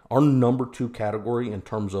get our number two category in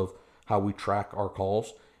terms of how we track our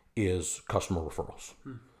calls is customer referrals.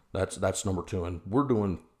 That's number two. And we're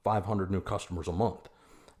doing 500 new customers a month.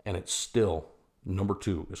 And it's still number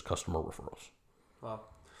two is customer referrals. Wow.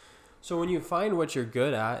 So when you find what you're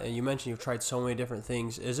good at, and you mentioned you've tried so many different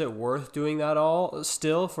things, is it worth doing that all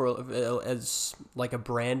still for as like a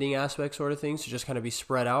branding aspect sort of things to just kind of be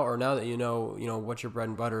spread out? Or now that you know what your bread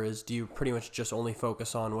and butter is, do you pretty much just only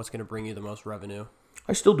focus on what's going to bring you the most revenue?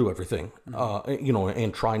 I still do everything,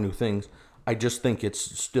 and try new things. I just think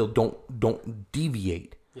it's still don't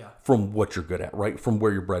deviate from what you're good at, right? From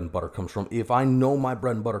where your bread and butter comes from. If I know my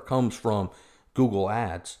bread and butter comes from Google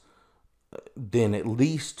Ads, then at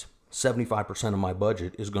least 75% of my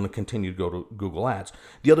budget is going to continue to go to Google Ads.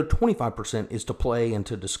 The other 25% is to play and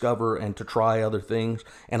to discover and to try other things.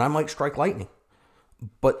 And I might strike lightning,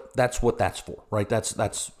 but that's what that's for, right? That's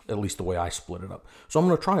at least the way I split it up. So I'm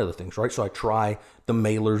going to try other things, right? So I try the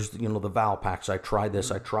mailers, the Val packs. I try this,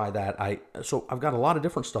 I try that. So I've got a lot of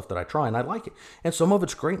different stuff that I try, and I like it. And some of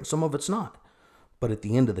it's great, and some of it's not. But at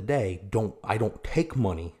the end of the day, I don't take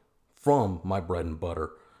money from my bread and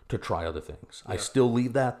butter to try other things. Yeah. I still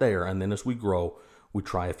leave that there, and then as we grow, we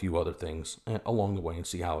try a few other things along the way and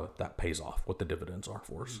see how that pays off, what the dividends are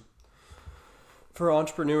for us. For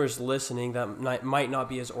entrepreneurs listening that might not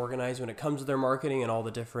be as organized when it comes to their marketing and all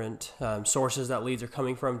the different sources that leads are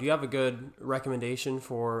coming from, do you have a good recommendation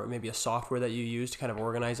for maybe a software that you use to kind of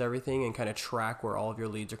organize everything and kind of track where all of your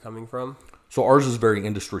leads are coming from? So ours is very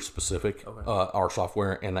industry specific, Okay. our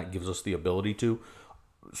software, and that gives us the ability to.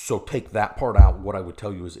 So take that part out. What I would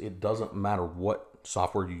tell you is it doesn't matter what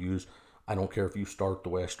software you use. I don't care if you start the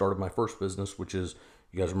way I started my first business, which is,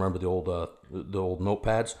 you guys remember the old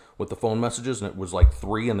notepads with the phone messages, and it was like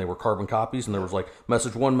 3 and they were carbon copies, and there was like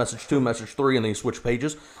message 1, message 2, message 3, and then you switch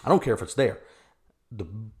pages. I don't care if it's there. The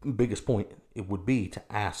biggest point it would be to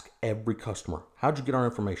ask every customer, how'd you get our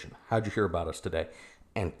information? How'd you hear about us today?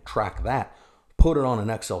 And track that. Put it on an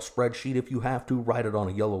Excel spreadsheet if you have to. Write it on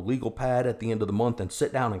a yellow legal pad at the end of the month and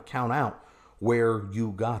sit down and count out where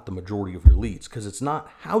you got the majority of your leads. Because it's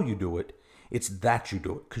not how you do it, it's that you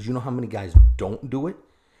do it. Because you know how many guys don't do it?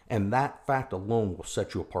 And that fact alone will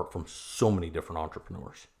set you apart from so many different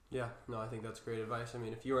entrepreneurs. Yeah, no, I think that's great advice. I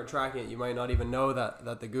mean, if you weren't tracking it, you might not even know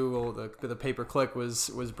that the Google, the pay-per-click was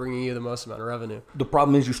bringing you the most amount of revenue. The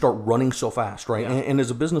problem is you start running so fast, right? Yeah. And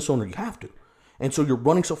as a business owner, you have to. And so you're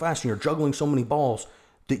running so fast and you're juggling so many balls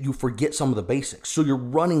that you forget some of the basics. So you're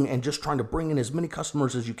running and just trying to bring in as many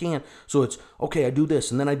customers as you can. So it's, okay, I do this,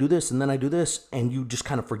 and then I do this, and then I do this, and you just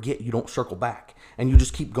kind of forget. You don't circle back. And you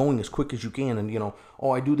just keep going as quick as you can. And,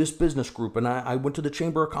 I do this business group, and I went to the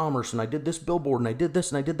Chamber of Commerce, and I did this billboard, and I did this,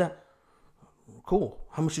 and I did that. Cool.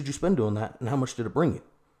 How much did you spend doing that, and how much did it bring you?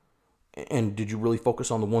 And did you really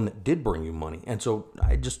focus on the one that did bring you money? And so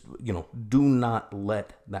I just, do not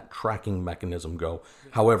let that tracking mechanism go,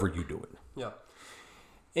 however you do it. Yeah.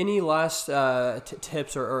 Any last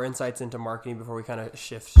tips or insights into marketing before we kind of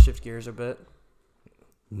shift gears a bit?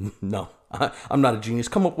 No, I'm not a genius.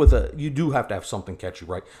 Come up with you do have to have something catchy,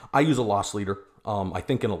 right? I use a loss leader. I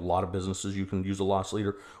think in a lot of businesses you can use a loss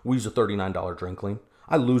leader. We use a $39 drain clean.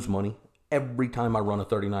 I lose money every time I run a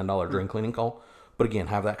 $39 drain cleaning call. But again,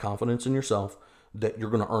 have that confidence in yourself that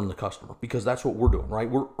you're going to earn the customer, because that's what we're doing, right?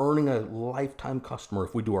 We're earning a lifetime customer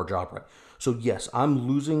if we do our job right. So yes, I'm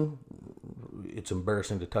losing. It's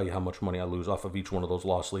embarrassing to tell you how much money I lose off of each one of those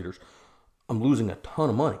loss leaders. I'm losing a ton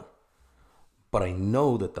of money, but I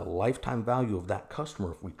know that the lifetime value of that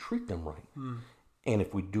customer, if we treat them right, and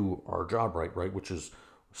if we do our job right, which is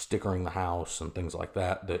stickering the house and things like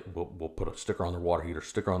that, that we'll put a sticker on their water heater,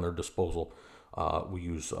 sticker on their disposal. We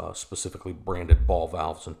use specifically branded ball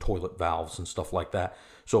valves and toilet valves and stuff like that.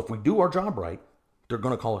 So if we do our job right, they're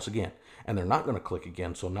going to call us again, and they're not going to click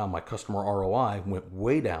again. So now my customer ROI went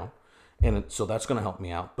way down, and so that's going to help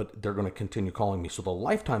me out, but they're going to continue calling me. So the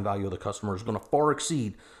lifetime value of the customer is going to far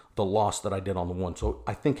exceed the loss that I did on the one. So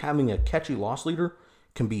I think having a catchy loss leader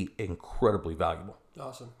can be incredibly valuable.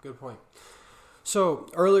 Awesome. Good point. So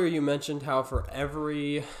earlier you mentioned how for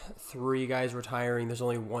every 3 guys retiring, there's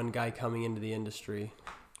only 1 guy coming into the industry.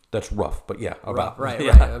 That's rough, but yeah, about. Right,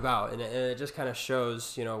 Yeah. about. And it just kind of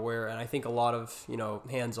shows, where, and I think a lot of,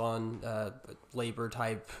 hands-on labor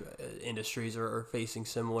type industries are facing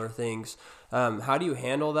similar things. How do you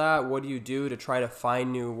handle that? What do you do to try to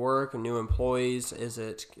find new work and new employees? Does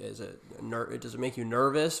it make you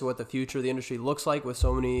nervous what the future of the industry looks like with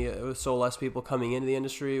so less people coming into the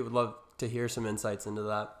industry? Would love to hear some insights into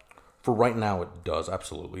that. For right now, it does,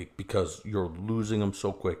 absolutely, because you're losing them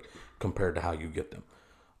so quick compared to how you get them.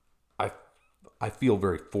 I feel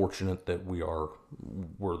very fortunate that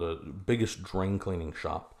we're the biggest drain cleaning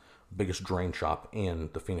shop, biggest drain shop in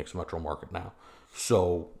the Phoenix metro market now.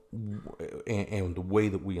 So, and the way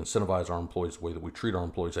that we incentivize our employees, the way that we treat our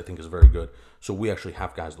employees, I think is very good. So we actually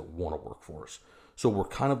have guys that want to work for us. So we're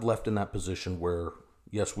kind of left in that position where,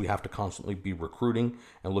 yes, we have to constantly be recruiting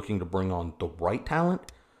and looking to bring on the right talent,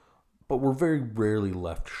 but we're very rarely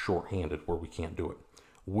left shorthanded where we can't do it.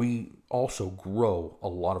 We also grow a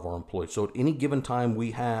lot of our employees. So at any given time,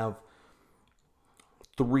 we have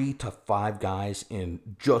 3 to 5 guys in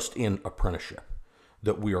apprenticeship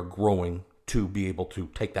that we are growing to be able to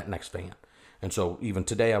take that next van. And so even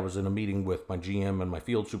today, I was in a meeting with my GM and my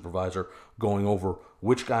field supervisor going over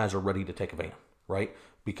which guys are ready to take a van, right?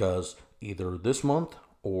 Because either this month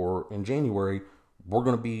or in January, we're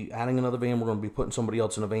going to be adding another van. We're going to be putting somebody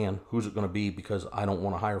else in a van. Who's it going to be? Because I don't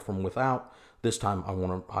want to hire from without. This time I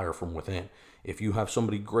want to hire from within. If you have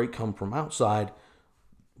somebody great come from outside,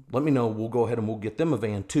 let me know. We'll go ahead and we'll get them a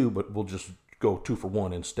van too, but we'll just go 2 for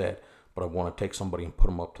 1 instead. But I want to take somebody and put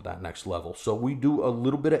them up to that next level. So we do a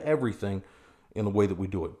little bit of everything in the way that we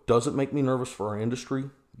do it. Does it make me nervous for our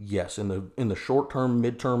industry? Yes. In the short term,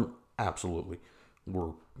 midterm, absolutely.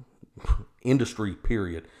 We're industry,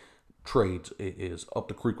 period. Trades is up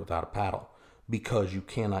the creek without a paddle because you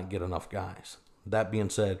cannot get enough guys. That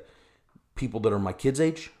being said, people that are my kids'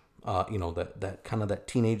 age, that kind of that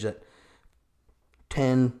teenage, that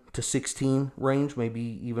 10 to 16 range, maybe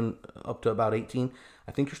even up to about 18.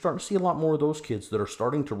 I think you're starting to see a lot more of those kids that are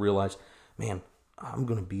starting to realize, man, I'm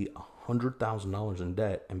going to be $100,000 in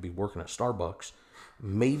debt and be working at Starbucks.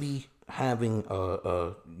 Maybe having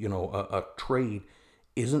a trade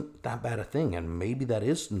isn't that bad a thing, and maybe that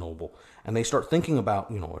is noble. And they start thinking about,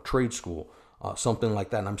 a trade school, something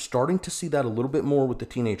like that. And I'm starting to see that a little bit more with the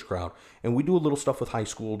teenage crowd. And we do a little stuff with high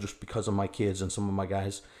school just because of my kids and some of my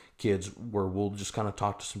guys' kids, where we'll just kind of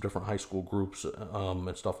talk to some different high school groups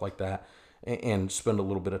and stuff like that, and spend a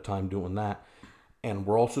little bit of time doing that. And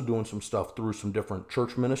we're also doing some stuff through some different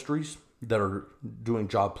church ministries that are doing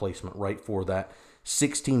job placement, right, for that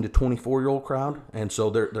 16 to 24-year-old crowd. And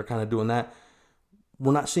so they're kind of doing that.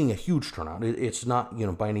 We're not seeing a huge turnout. It's not,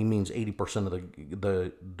 by any means 80% of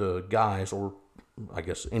the guys, or I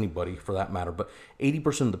guess anybody for that matter, but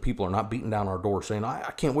 80% of the people are not beating down our door saying,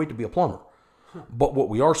 I can't wait to be a plumber. But what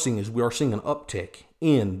we are seeing is an uptick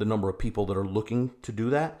in the number of people that are looking to do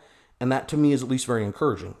that. And that to me is at least very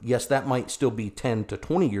encouraging. Yes, that might still be 10 to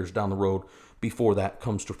 20 years down the road before that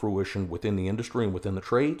comes to fruition within the industry and within the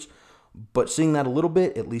trades. But seeing that a little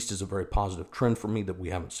bit, at least, is a very positive trend for me that we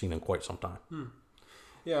haven't seen in quite some time.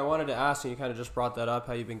 Yeah, I wanted to ask, and you kind of just brought that up,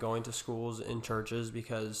 how you've been going to schools and churches,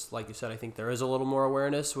 because like you said, I think there is a little more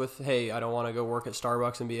awareness with, hey, I don't want to go work at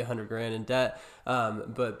Starbucks and be $100,000 in debt.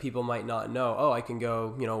 But people might not know, I can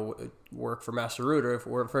go, work for Master Root or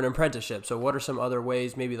for an apprenticeship. So what are some other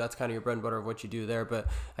ways? Maybe that's kind of your bread and butter of what you do there. But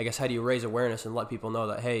I guess, how do you raise awareness and let people know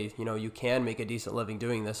that, hey, you can make a decent living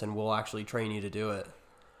doing this, and we'll actually train you to do it?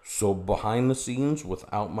 So behind the scenes,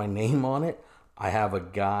 without my name on it, I have a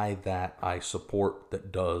guy that I support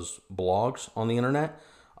that does blogs on the internet,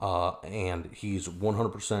 and he's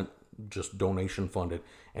 100% just donation funded,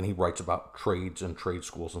 and he writes about trades and trade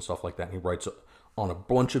schools and stuff like that. And he writes on a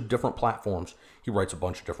bunch of different platforms. He writes a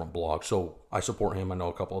bunch of different blogs. So I support him. I know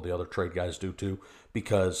a couple of the other trade guys do too,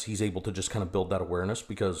 because he's able to just kind of build that awareness,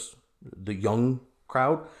 because the young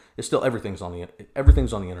crowd is still, everything's on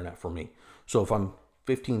the internet for me. So if I'm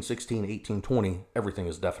 15, 16, 18, 20, everything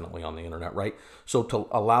is definitely on the internet, right? So to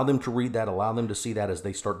allow them to read that, allow them to see that as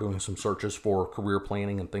they start doing some searches for career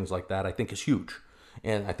planning and things like that, I think is huge.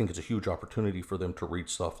 And I think it's a huge opportunity for them to read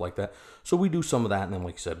stuff like that. So we do some of that. And then,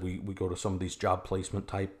 like I said, we go to some of these job placement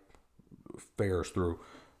type fairs through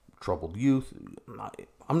Troubled Youth.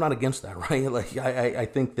 I'm not against that, right? Like I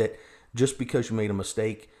think that just because you made a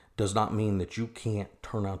mistake does not mean that you can't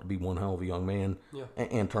turn out to be one hell of a young man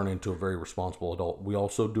and turn into a very responsible adult. We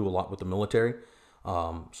also do a lot with the military.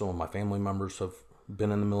 Some of my family members have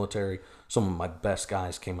been in the military. Some of my best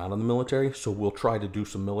guys came out of the military. So we'll try to do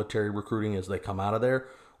some military recruiting as they come out of there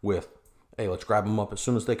with, hey, let's grab them up as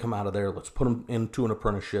soon as they come out of there. Let's put them into an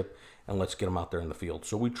apprenticeship and let's get them out there in the field.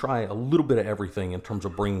 So we try a little bit of everything in terms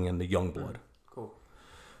of bringing in the young blood. Cool.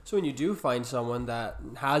 So when you do find someone that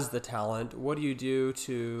has the talent, what do you do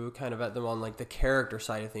to kind of vet them on like the character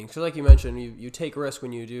side of things? So like you mentioned, you take risk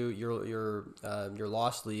when you do your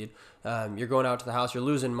lost lead. You're going out to the house, you're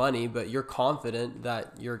losing money, but you're confident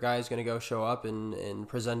that your guy's going to go show up and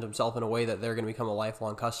present himself in a way that they're going to become a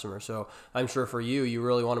lifelong customer. So I'm sure for you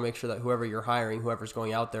really want to make sure that whoever you're hiring, whoever's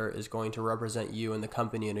going out there, is going to represent you and the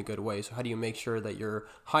company in a good way. So how do you make sure that you're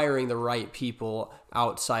hiring the right people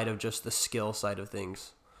outside of just the skill side of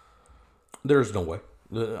things? There's no way.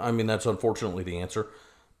 I mean, that's unfortunately the answer.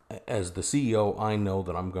 As the CEO, I know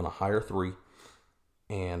that I'm going to hire 3,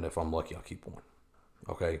 and if I'm lucky, I'll keep 1.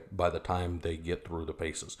 Okay, by the time they get through the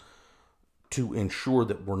paces. To ensure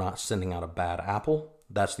that we're not sending out a bad apple,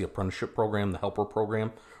 that's the apprenticeship program, the helper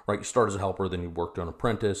program, right? You start as a helper, then you work to an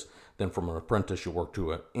apprentice, then from an apprentice you work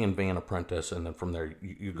to an in-van apprentice, and then from there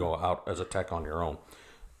you go out as a tech on your own.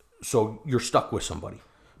 So you're stuck with somebody.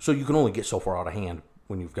 So you can only get so far out of hand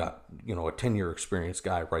when you've got, a 10-year experienced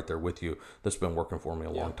guy right there with you that's been working for me a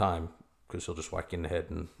long time, because he'll just whack you in the head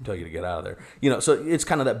and tell you to get out of there. So it's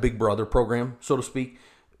kind of that big brother program, so to speak.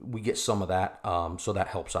 We get some of that, so that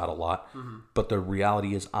helps out a lot. Mm-hmm. But the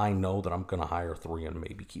reality is I know that I'm going to hire 3 and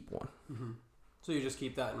maybe keep 1. Mm-hmm. So you just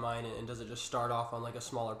keep that in mind, and does it just start off on like a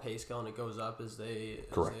smaller pay scale and it goes up as they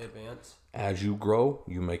advance? As you grow,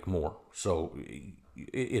 you make more. So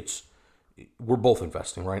we're both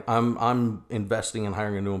investing, right? I'm investing in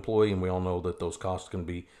hiring a new employee, and we all know that those costs can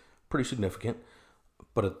be pretty significant.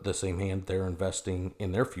 But at the same hand, they're investing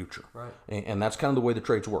in their future. Right. And that's kind of the way the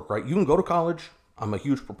trades work, right? You can go to college. I'm a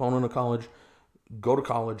huge proponent of college. Go to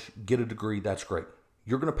college, get a degree, that's great.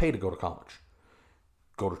 You're going to pay to go to college.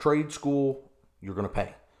 Go to trade school, you're going to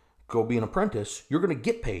pay. Go be an apprentice, you're going to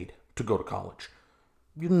get paid to go to college.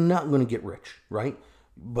 You're not going to get rich, right?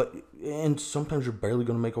 And sometimes you're barely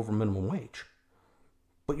going to make over minimum wage.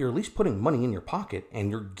 But you're at least putting money in your pocket, and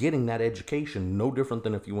you're getting that education no different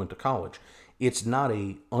than if you went to college. It's not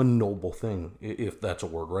a unknoble thing, if that's a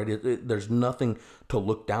word, right? There's nothing to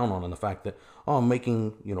look down on in the fact that, I'm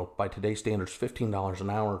making, by today's standards, $15 an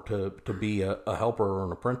hour to be a helper or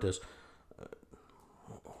an apprentice.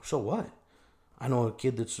 So what? I know a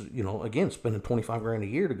kid that's, again, spending $25,000 a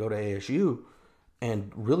year to go to ASU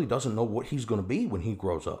and really doesn't know what he's going to be when he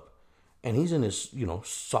grows up. And he's in his,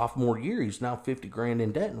 sophomore year. He's now $50,000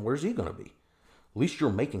 in debt. And where's he going to be? At least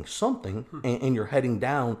you're making something and you're heading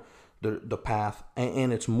down the path.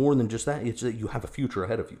 And it's more than just that. It's that you have a future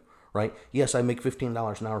ahead of you, right? Yes, I make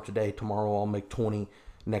 $15 an hour today. Tomorrow I'll make 20.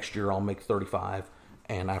 Next year I'll make 35.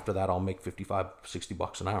 And after that I'll make 55,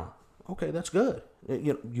 $60 an hour. Okay, that's good.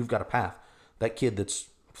 You've got a path. That kid that's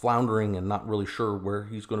floundering and not really sure where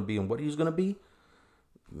he's going to be and what he's going to be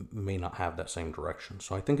may not have that same direction.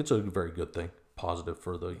 So I think it's a very good thing, positive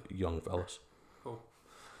for the young fellas. Cool.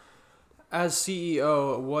 As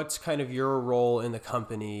CEO, what's kind of your role in the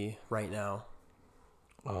company right now?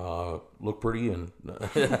 Look pretty, and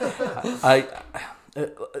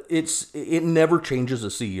it never changes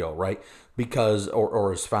as CEO, right? Because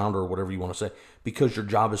or as founder, or whatever you want to say, because your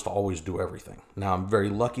job is to always do everything. Now I'm very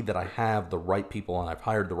lucky that I have the right people and I've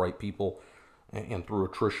hired the right people. And through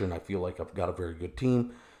attrition, I feel like I've got a very good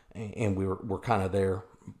team, and we're kind of there.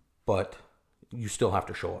 But you still have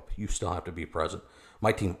to show up. You still have to be present.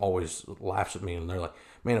 My team always laughs at me, and they're like,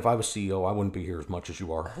 "Man, if I was CEO, I wouldn't be here as much as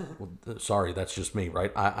you are." Well, sorry, that's just me,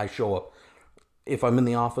 right? I show up. If I'm in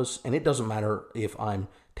the office, and it doesn't matter if I'm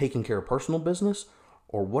taking care of personal business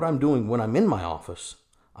or what I'm doing when I'm in my office.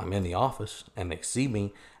 I'm in the office, and they see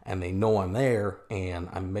me, and they know I'm there, and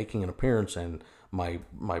I'm making an appearance, and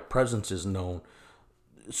my presence is known.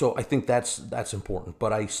 So I think that's important.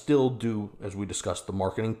 But I still do, as we discussed, the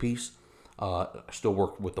marketing piece. I still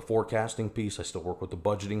work with the forecasting piece. I still work with the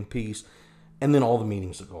budgeting piece. And then all the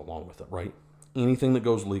meetings that go along with it, right? Anything that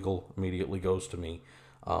goes legal immediately goes to me.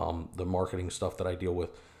 The marketing stuff that I deal with,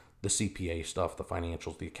 the CPA stuff, the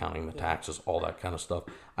financials, the accounting, the taxes, all that kind of stuff.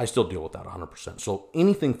 I still deal with that 100%. So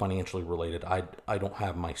anything financially related, I don't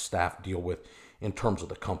have my staff deal with in terms of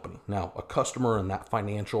the company. Now, a customer and that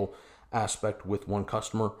financial aspect with one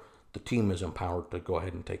customer, the team is empowered to go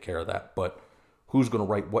ahead and take care of that. But who's going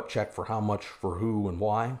to write what check for how much, for who, and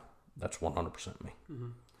why? That's 100% me. Mm-hmm.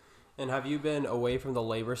 And have you been away from the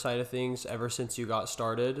labor side of things ever since you got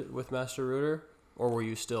started with Master Rooter? Or were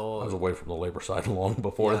you still... I was away from the labor side long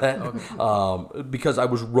before that. Okay. Because I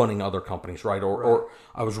was running other companies, right? Or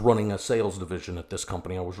I was running a sales division at this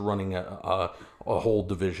company. I was running a whole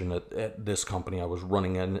division at this company. I was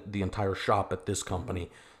running the entire shop at this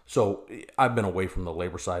company. So I've been away from the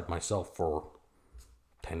labor side myself for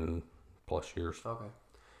 10 plus years. Okay.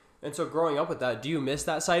 And so growing up with that, do you miss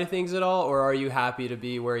that side of things at all? Or are you happy to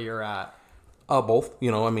be where you're at? Both.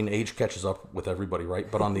 Age catches up with everybody,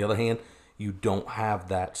 right? But on the other hand, you don't have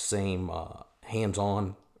that same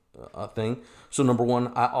hands-on thing. So number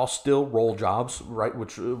one, I'll still roll jobs, right?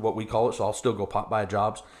 Which what we call it. So I'll still go pop by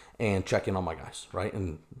jobs and check in on my guys, right?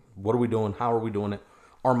 And what are we doing? How are we doing it?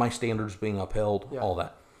 Are my standards being upheld? Yeah. All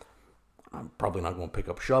that. I'm probably not going to pick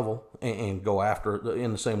up a shovel and go after it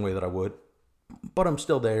in the same way that I would, but I'm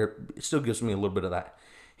still there. It still gives me a little bit of that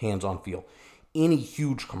hands-on feel. Any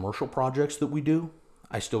huge commercial projects that we do,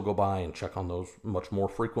 I still go by and check on those much more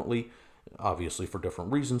frequently. Obviously for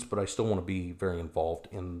different reasons, but I still want to be very involved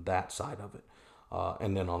in that side of it.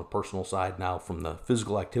 And then on a personal side, now from the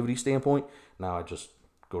physical activity standpoint, now I just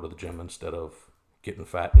go to the gym instead of getting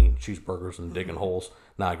fat and eating cheeseburgers and digging holes.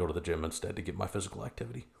 Now I go to the gym instead to get my physical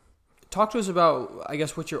activity. Talk to us about, I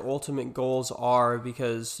guess, what your ultimate goals are,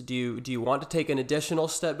 because do you want to take an additional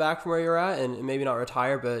step back from where you're at and maybe not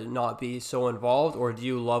retire but not be so involved, or do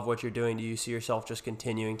you love what you're doing? Do you see yourself just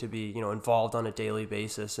continuing to be, involved on a daily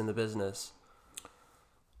basis in the business?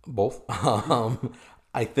 Both.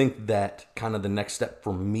 I think that kind of the next step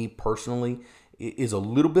for me personally is a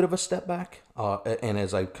little bit of a step back. And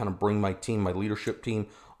as I kind of bring my team, my leadership team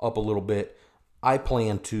up a little bit, I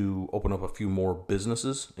plan to open up a few more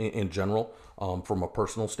businesses in general from a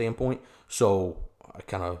personal standpoint. So I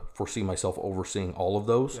kind of foresee myself overseeing all of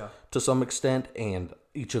those to some extent, and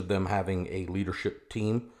each of them having a leadership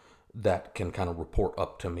team that can kind of report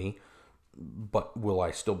up to me. But will I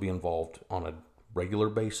still be involved on a regular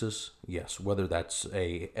basis? Yes. Whether that's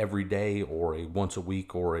a every day or a once a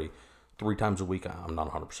week or a 3 times a week, I'm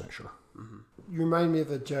not 100% sure. Mm-hmm. You remind me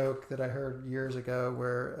of a joke that I heard years ago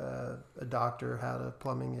where a doctor had a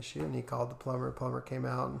plumbing issue and he called the plumber. The plumber came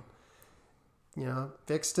out and,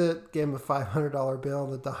 fixed it, gave him a $500 bill.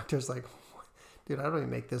 And the doctor's like, dude, I don't even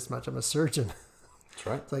make this much. I'm a surgeon. That's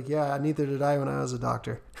right. It's like, yeah, neither did I when I was a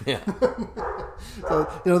doctor. Yeah. So,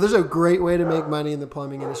 there's a great way to make money in the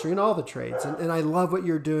plumbing industry and all the trades. And I love what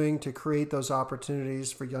you're doing to create those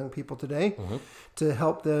opportunities for young people today to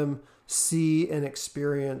help them see and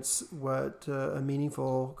experience what a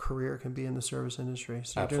meaningful career can be in the service industry.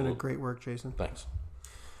 So you're doing a great work, Jason. Thanks.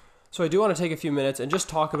 So I do want to take a few minutes and just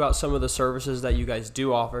talk about some of the services that you guys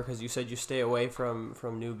do offer, because you said you stay away from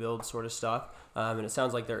new build sort of stuff. And it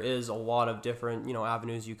sounds like there is a lot of different,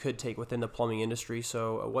 avenues you could take within the plumbing industry.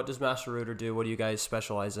 So what does Master Rooter do? What do you guys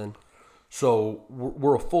specialize in? So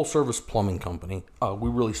we're a full service plumbing company. We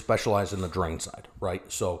really specialize in the drain side, right?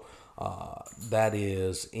 So that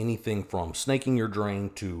is anything from snaking your drain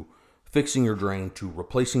to fixing your drain to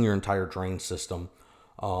replacing your entire drain system.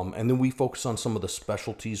 And then we focus on some of the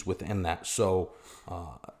specialties within that. So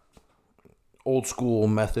old school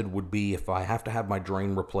method would be if I have to have my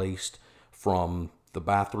drain replaced from the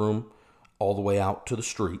bathroom all the way out to the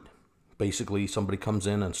street. Basically, somebody comes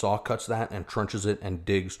in and saw cuts that and trenches it and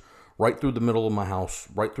digs right through the middle of my house,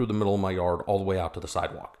 right through the middle of my yard, all the way out to the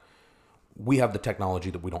sidewalk. We have the technology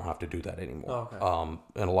that we don't have to do that anymore. Okay.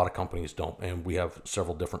 And a lot of companies don't. And we have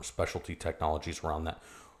several different specialty technologies around that.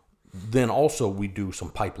 Then also we do some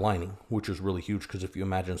pipe lining, which is really huge, because if you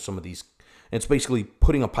imagine some of these, it's basically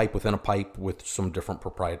putting a pipe within a pipe with some different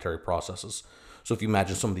proprietary processes. So if you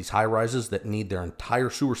imagine some of these high rises that need their entire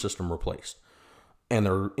sewer system replaced, and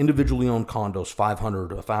they're individually owned condos,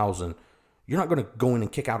 500, 1,000, you're not going to go in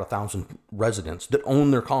and kick out 1,000 residents that own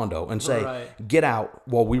their condo and say, get out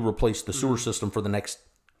while we replace the sewer system for the next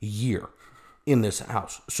year in this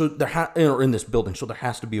house. So or in this building. So there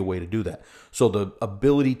has to be a way to do that. So the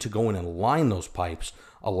ability to go in and line those pipes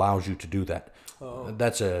allows you to do that.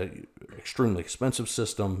 That's a extremely expensive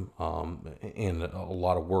system, and a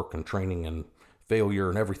lot of work and training and failure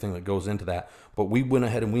and everything that goes into that. But we went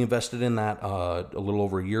ahead and we invested in that a little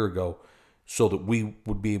over a year ago, so that we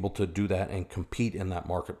would be able to do that and compete in that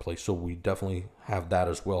marketplace. So we definitely have that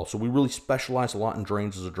as well. So we really specialize a lot in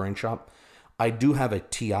drains as a drain shop. I do have a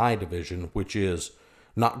TI division, which is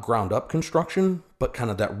not ground up construction, but kind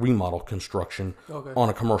of that remodel construction on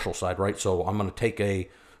a commercial side, right? So I'm going to take a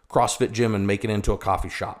CrossFit gym and make it into a coffee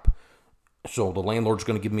shop. So the landlord's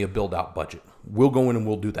going to give me a build out budget. We'll go in and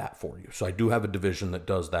we'll do that for you. So I do have a division that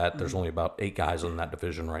does that. There's only about 8 guys in that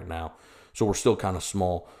division right now. So we're still kind of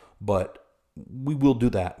small, but we will do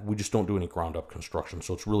that. We just don't do any ground up construction.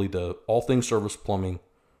 So it's really the all things service plumbing,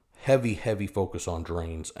 heavy focus on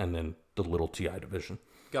drains, and then the little TI division.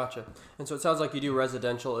 Gotcha. And so it sounds like you do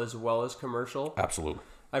residential as well as commercial. Absolutely.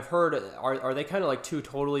 I've heard, are they kind of like two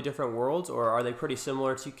totally different worlds, or are they pretty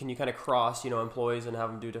similar? Can you kind of cross, employees and have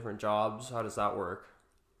them do different jobs? How does that work?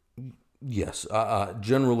 Yes.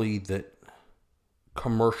 Generally that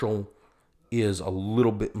commercial is a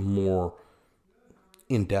little bit more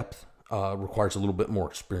in depth, requires a little bit more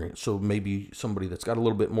experience. So maybe somebody that's got a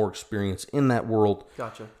little bit more experience in that world.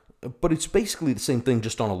 Gotcha. But it's basically the same thing,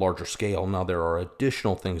 just on a larger scale. Now, there are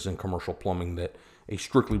additional things in commercial plumbing that a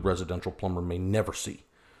strictly residential plumber may never see.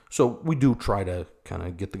 So we do try to kind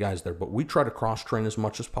of get the guys there, but we try to cross-train as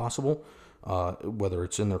much as possible, whether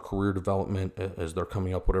it's in their career development as they're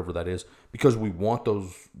coming up, whatever that is, because we want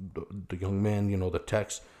the young men, the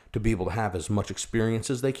techs, to be able to have as much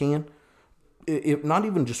experience as they can. Not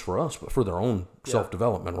even just for us, but for their own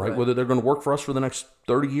self-development, right? Whether they're going to work for us for the next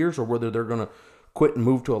 30 years or whether they're going to quit and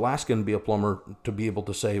move to Alaska and be a plumber, to be able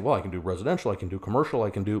to say, well, I can do residential, I can do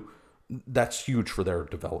commercial, that's huge for their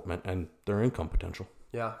development and their income potential.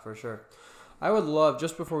 Yeah, for sure. I would love,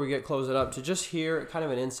 just before we close it up, to just hear kind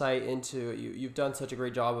of an insight into, you've done such a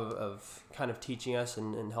great job of kind of teaching us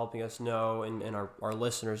and helping us know and our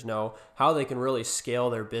listeners know how they can really scale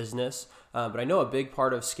their business. But I know a big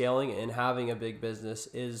part of scaling and having a big business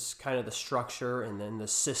is kind of the structure and then the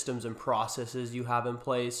systems and processes you have in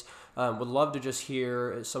place. Would love to just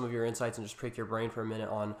hear some of your insights and just pick your brain for a minute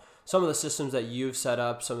on some of the systems that you've set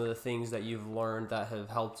up, some of the things that you've learned that have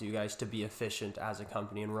helped you guys to be efficient as a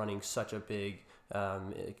company and running such a big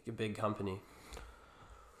company.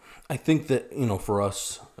 I think that, for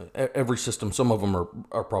us, every system, some of them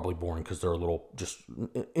are probably boring because they're a little just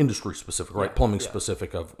industry specific, right? Plumbing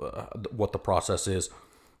specific of what the process is.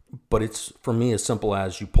 But it's, for me, as simple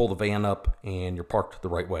as you pull the van up and you're parked the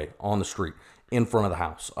right way on the street in front of the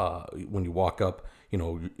house. When you walk up,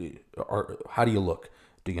 how do you look?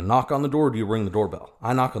 Do you knock on the door or do you ring the doorbell?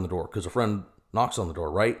 I knock on the door because a friend knocks on the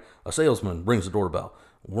door, right? A salesman rings the doorbell.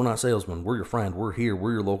 We're not salesmen. We're your friend. We're here.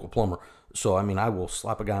 We're your local plumber. So, I will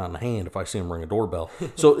slap a guy on the hand if I see him ring a doorbell.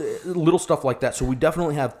 So little stuff like that. So we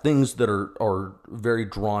definitely have things that are very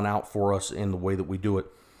drawn out for us in the way that we do it.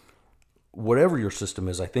 whatever your system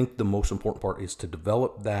is, I think the most important part is to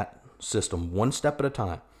develop that system one step at a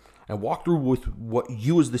time and walk through with what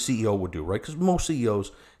you as the CEO would do, right? Because most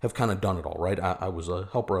CEOs have kind of done it all, right? I was a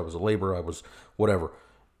helper, I was a laborer, I was whatever.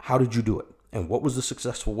 How did you do it? And what was the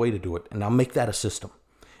successful way to do it? And now make that a system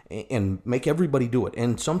and make everybody do it.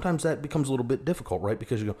 And sometimes that becomes a little bit difficult, right?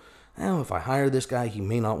 Because you go, if I hire this guy, he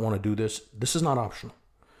may not want to do this. This is not optional.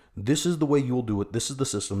 This is the way you will do it. This is the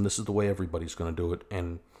system. This is the way everybody's going to do it.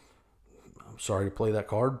 And I'm sorry to play that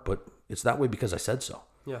card, but it's that way because I said so.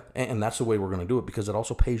 Yeah. And that's the way we're going to do it, because it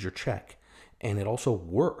also pays your check and it also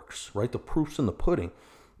works, right? The proof's in the pudding.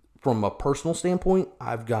 From a personal standpoint,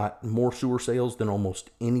 I've got more sewer sales than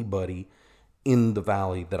almost anybody in the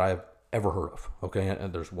valley that I've ever heard of. Okay.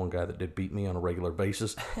 And there's one guy that did beat me on a regular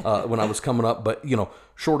basis when I was coming up. But,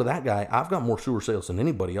 short of that guy, I've got more sewer sales than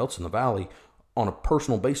anybody else in the valley on a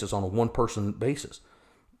personal basis, on a one-person basis.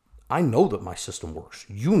 I know that my system works.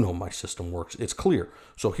 You know my system works. It's clear.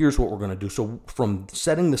 So here's what we're going to do. So from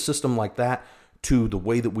setting the system like that to the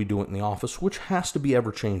way that we do it in the office, which has to be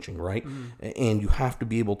ever-changing, right? And you have to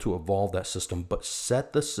be able to evolve that system, but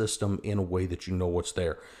set the system in a way that you know what's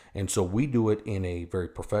there. And so we do it in a very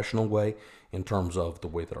professional way in terms of the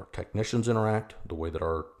way that our technicians interact, the way that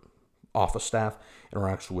our office staff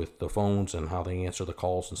interacts with the phones and how they answer the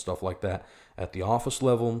calls and stuff like that at the office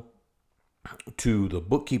level, to the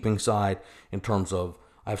bookkeeping side in terms of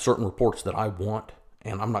I have certain reports that I want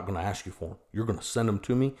and I'm not going to ask you for them. You're going to send them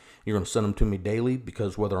to me. You're going to send them to me daily,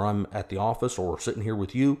 because whether I'm at the office or sitting here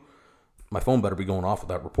with you, my phone better be going off with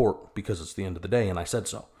that report because it's the end of the day and I said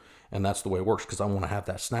so. And that's the way it works, because I want to have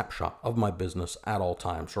that snapshot of my business at all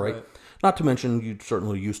times, right? Not to mention, you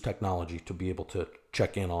certainly use technology to be able to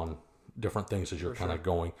check in on different things as you're kind of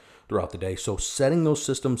going throughout the day. So setting those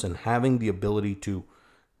systems and having the ability to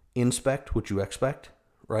inspect what you expect,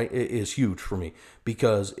 right, is huge for me,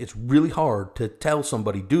 because it's really hard to tell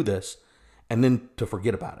somebody do this and then to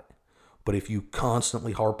forget about it. But if you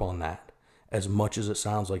constantly harp on that, as much as it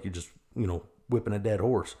sounds like you're just, whipping a dead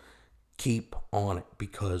horse, keep on it,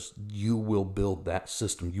 because you will build that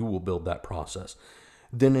system. You will build that process.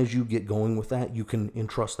 Then as you get going with that, you can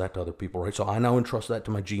entrust that to other people, right? So I now entrust that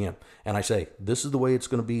to my GM and I say, this is the way it's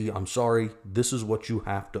going to be. I'm sorry. This is what you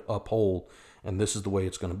have to uphold, and this is the way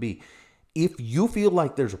it's going to be. If you feel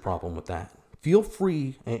like there's a problem with that, feel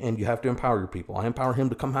free, and you have to empower your people. I empower him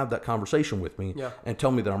to come have that conversation with me and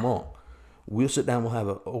tell me that I'm wrong. We'll sit down, we'll have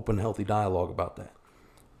an open, healthy dialogue about that.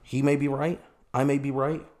 He may be right, I may be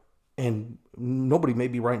right, and nobody may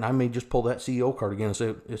be right, and I may just pull that CEO card again and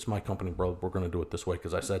say, it's my company, bro. We're going to do it this way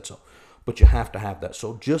because I said so. But you have to have that.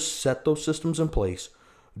 So just set those systems in place.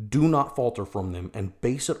 Do not falter from them, and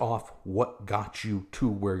base it off what got you to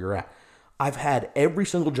where you're at. I've had every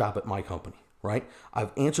single job at my company, right?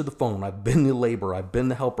 I've answered the phone. I've been the laborer. I've been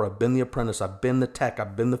the helper. I've been the apprentice. I've been the tech.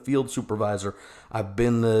 I've been the field supervisor. I've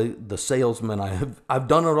been the salesman. I've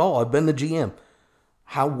done it all. I've been the GM.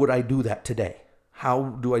 How would I do that today? How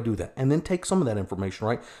do I do that? And then take some of that information,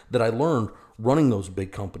 right, that I learned running those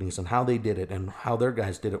big companies and how they did it and how their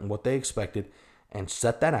guys did it and what they expected, and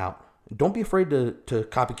set that out. Don't be afraid to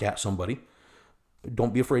copycat somebody.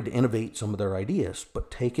 Don't be afraid to innovate some of their ideas,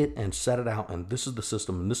 but take it and set it out. And this is the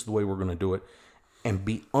system, and this is the way we're going to do it. And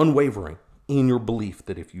be unwavering in your belief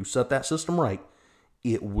that if you set that system right,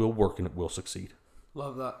 it will work and it will succeed.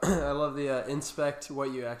 Love that. I love the inspect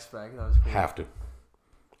what you expect. That was cool. Have to.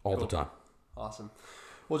 All the time. Awesome.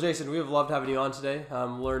 Well, Jason, we have loved having you on today.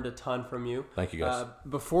 Learned a ton from you. Thank you, guys.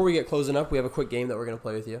 Before we get closing up, we have a quick game that we're going to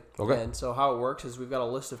play with you. Okay. And so how it works is we've got a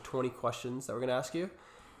list of 20 questions that we're going to ask you,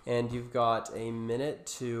 and you've got a minute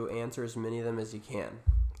to answer as many of them as you can.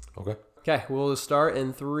 Okay. Okay, we'll start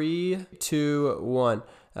in 3, 2, 1.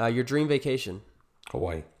 Your dream vacation.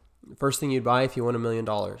 Hawaii. First thing you'd buy if you won $1 million.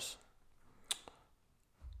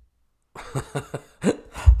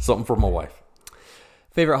 Something for my wife.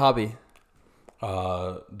 Favorite hobby.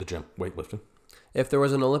 The gym, weightlifting. If there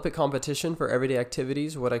was an Olympic competition for everyday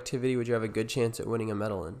activities, what activity would you have a good chance at winning a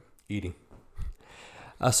medal in? Eating.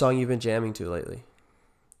 A song you've been jamming to lately.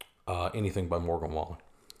 Anything by Morgan Wallen.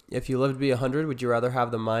 If you lived to be 100, would you rather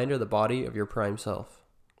have the mind or the body of your prime self?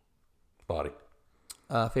 Body.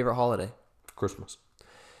 Favorite holiday. Christmas.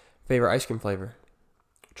 Favorite ice cream flavor.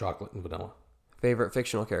 Chocolate and vanilla. Favorite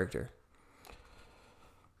fictional character.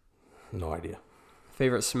 No idea.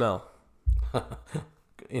 Favorite smell.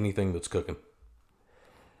 Anything that's cooking.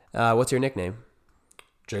 What's your nickname?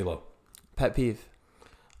 J-Lo. Pet peeve.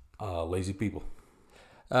 Lazy people.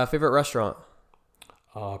 Favorite restaurant.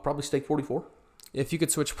 Probably Steak 44. If you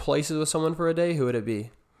could switch places with someone for a day, who would it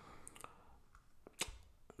be?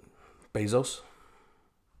 Bezos.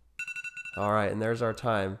 All right, and there's our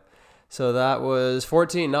time. So that was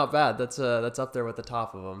 14. Not bad. That's up there with the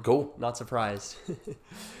top of them. Cool. Not surprised.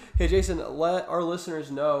 Hey, Jason, let our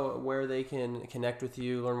listeners know where they can connect with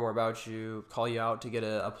you, learn more about you, call you out to get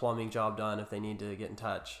a plumbing job done if they need to get in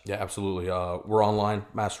touch. Yeah, absolutely. We're online,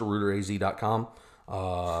 masterrooteraz.com.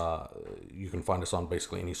 You can find us on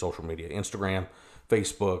basically any social media, Instagram,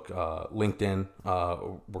 Facebook, LinkedIn.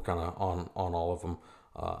 We're kind of on all of them.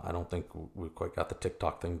 I don't think we've quite got the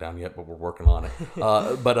TikTok thing down yet, but we're working on it.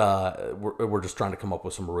 But we're just trying to come up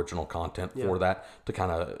with some original content for that to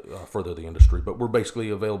kind of further the industry. But we're basically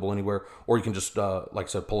available anywhere, or you can just, like I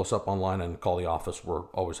said, pull us up online and call the office. We're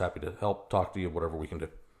always happy to help, talk to you, whatever we can do.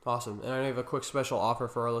 Awesome. And I have a quick special offer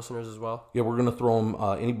for our listeners as well. Yeah, we're going to throw them,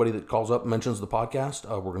 anybody that calls up and mentions the podcast,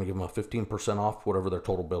 we're going to give them a 15% off whatever their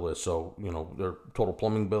total bill is. So, their total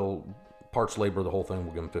plumbing bill, parts, labor, the whole thing,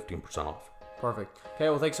 we'll give them 15% off. Perfect. Okay,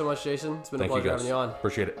 well, thanks so much, Jason. It's been a pleasure having you on.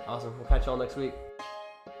 Appreciate it. Awesome. We'll catch you all next week.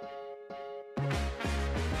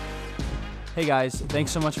 Hey guys,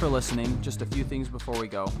 thanks so much for listening. Just a few things before we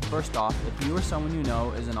go. First off, if you or someone you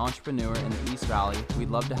know is an entrepreneur in the East Valley,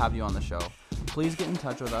 we'd love to have you on the show. Please get in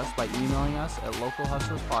touch with us by emailing us at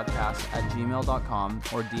localhustlerspodcast@gmail.com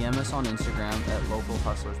or DM us on Instagram at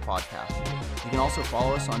localhustlerspodcast. You can also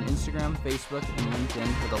follow us on Instagram, Facebook, and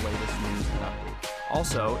LinkedIn for the latest news and updates.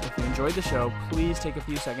 Also, if you enjoyed the show, please take a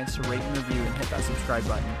few seconds to rate and review and hit that subscribe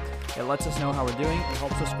button. It lets us know how we're doing, it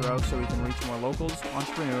helps us grow so we can reach more locals,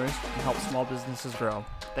 entrepreneurs, and help small businesses grow.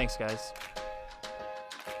 Thanks, guys.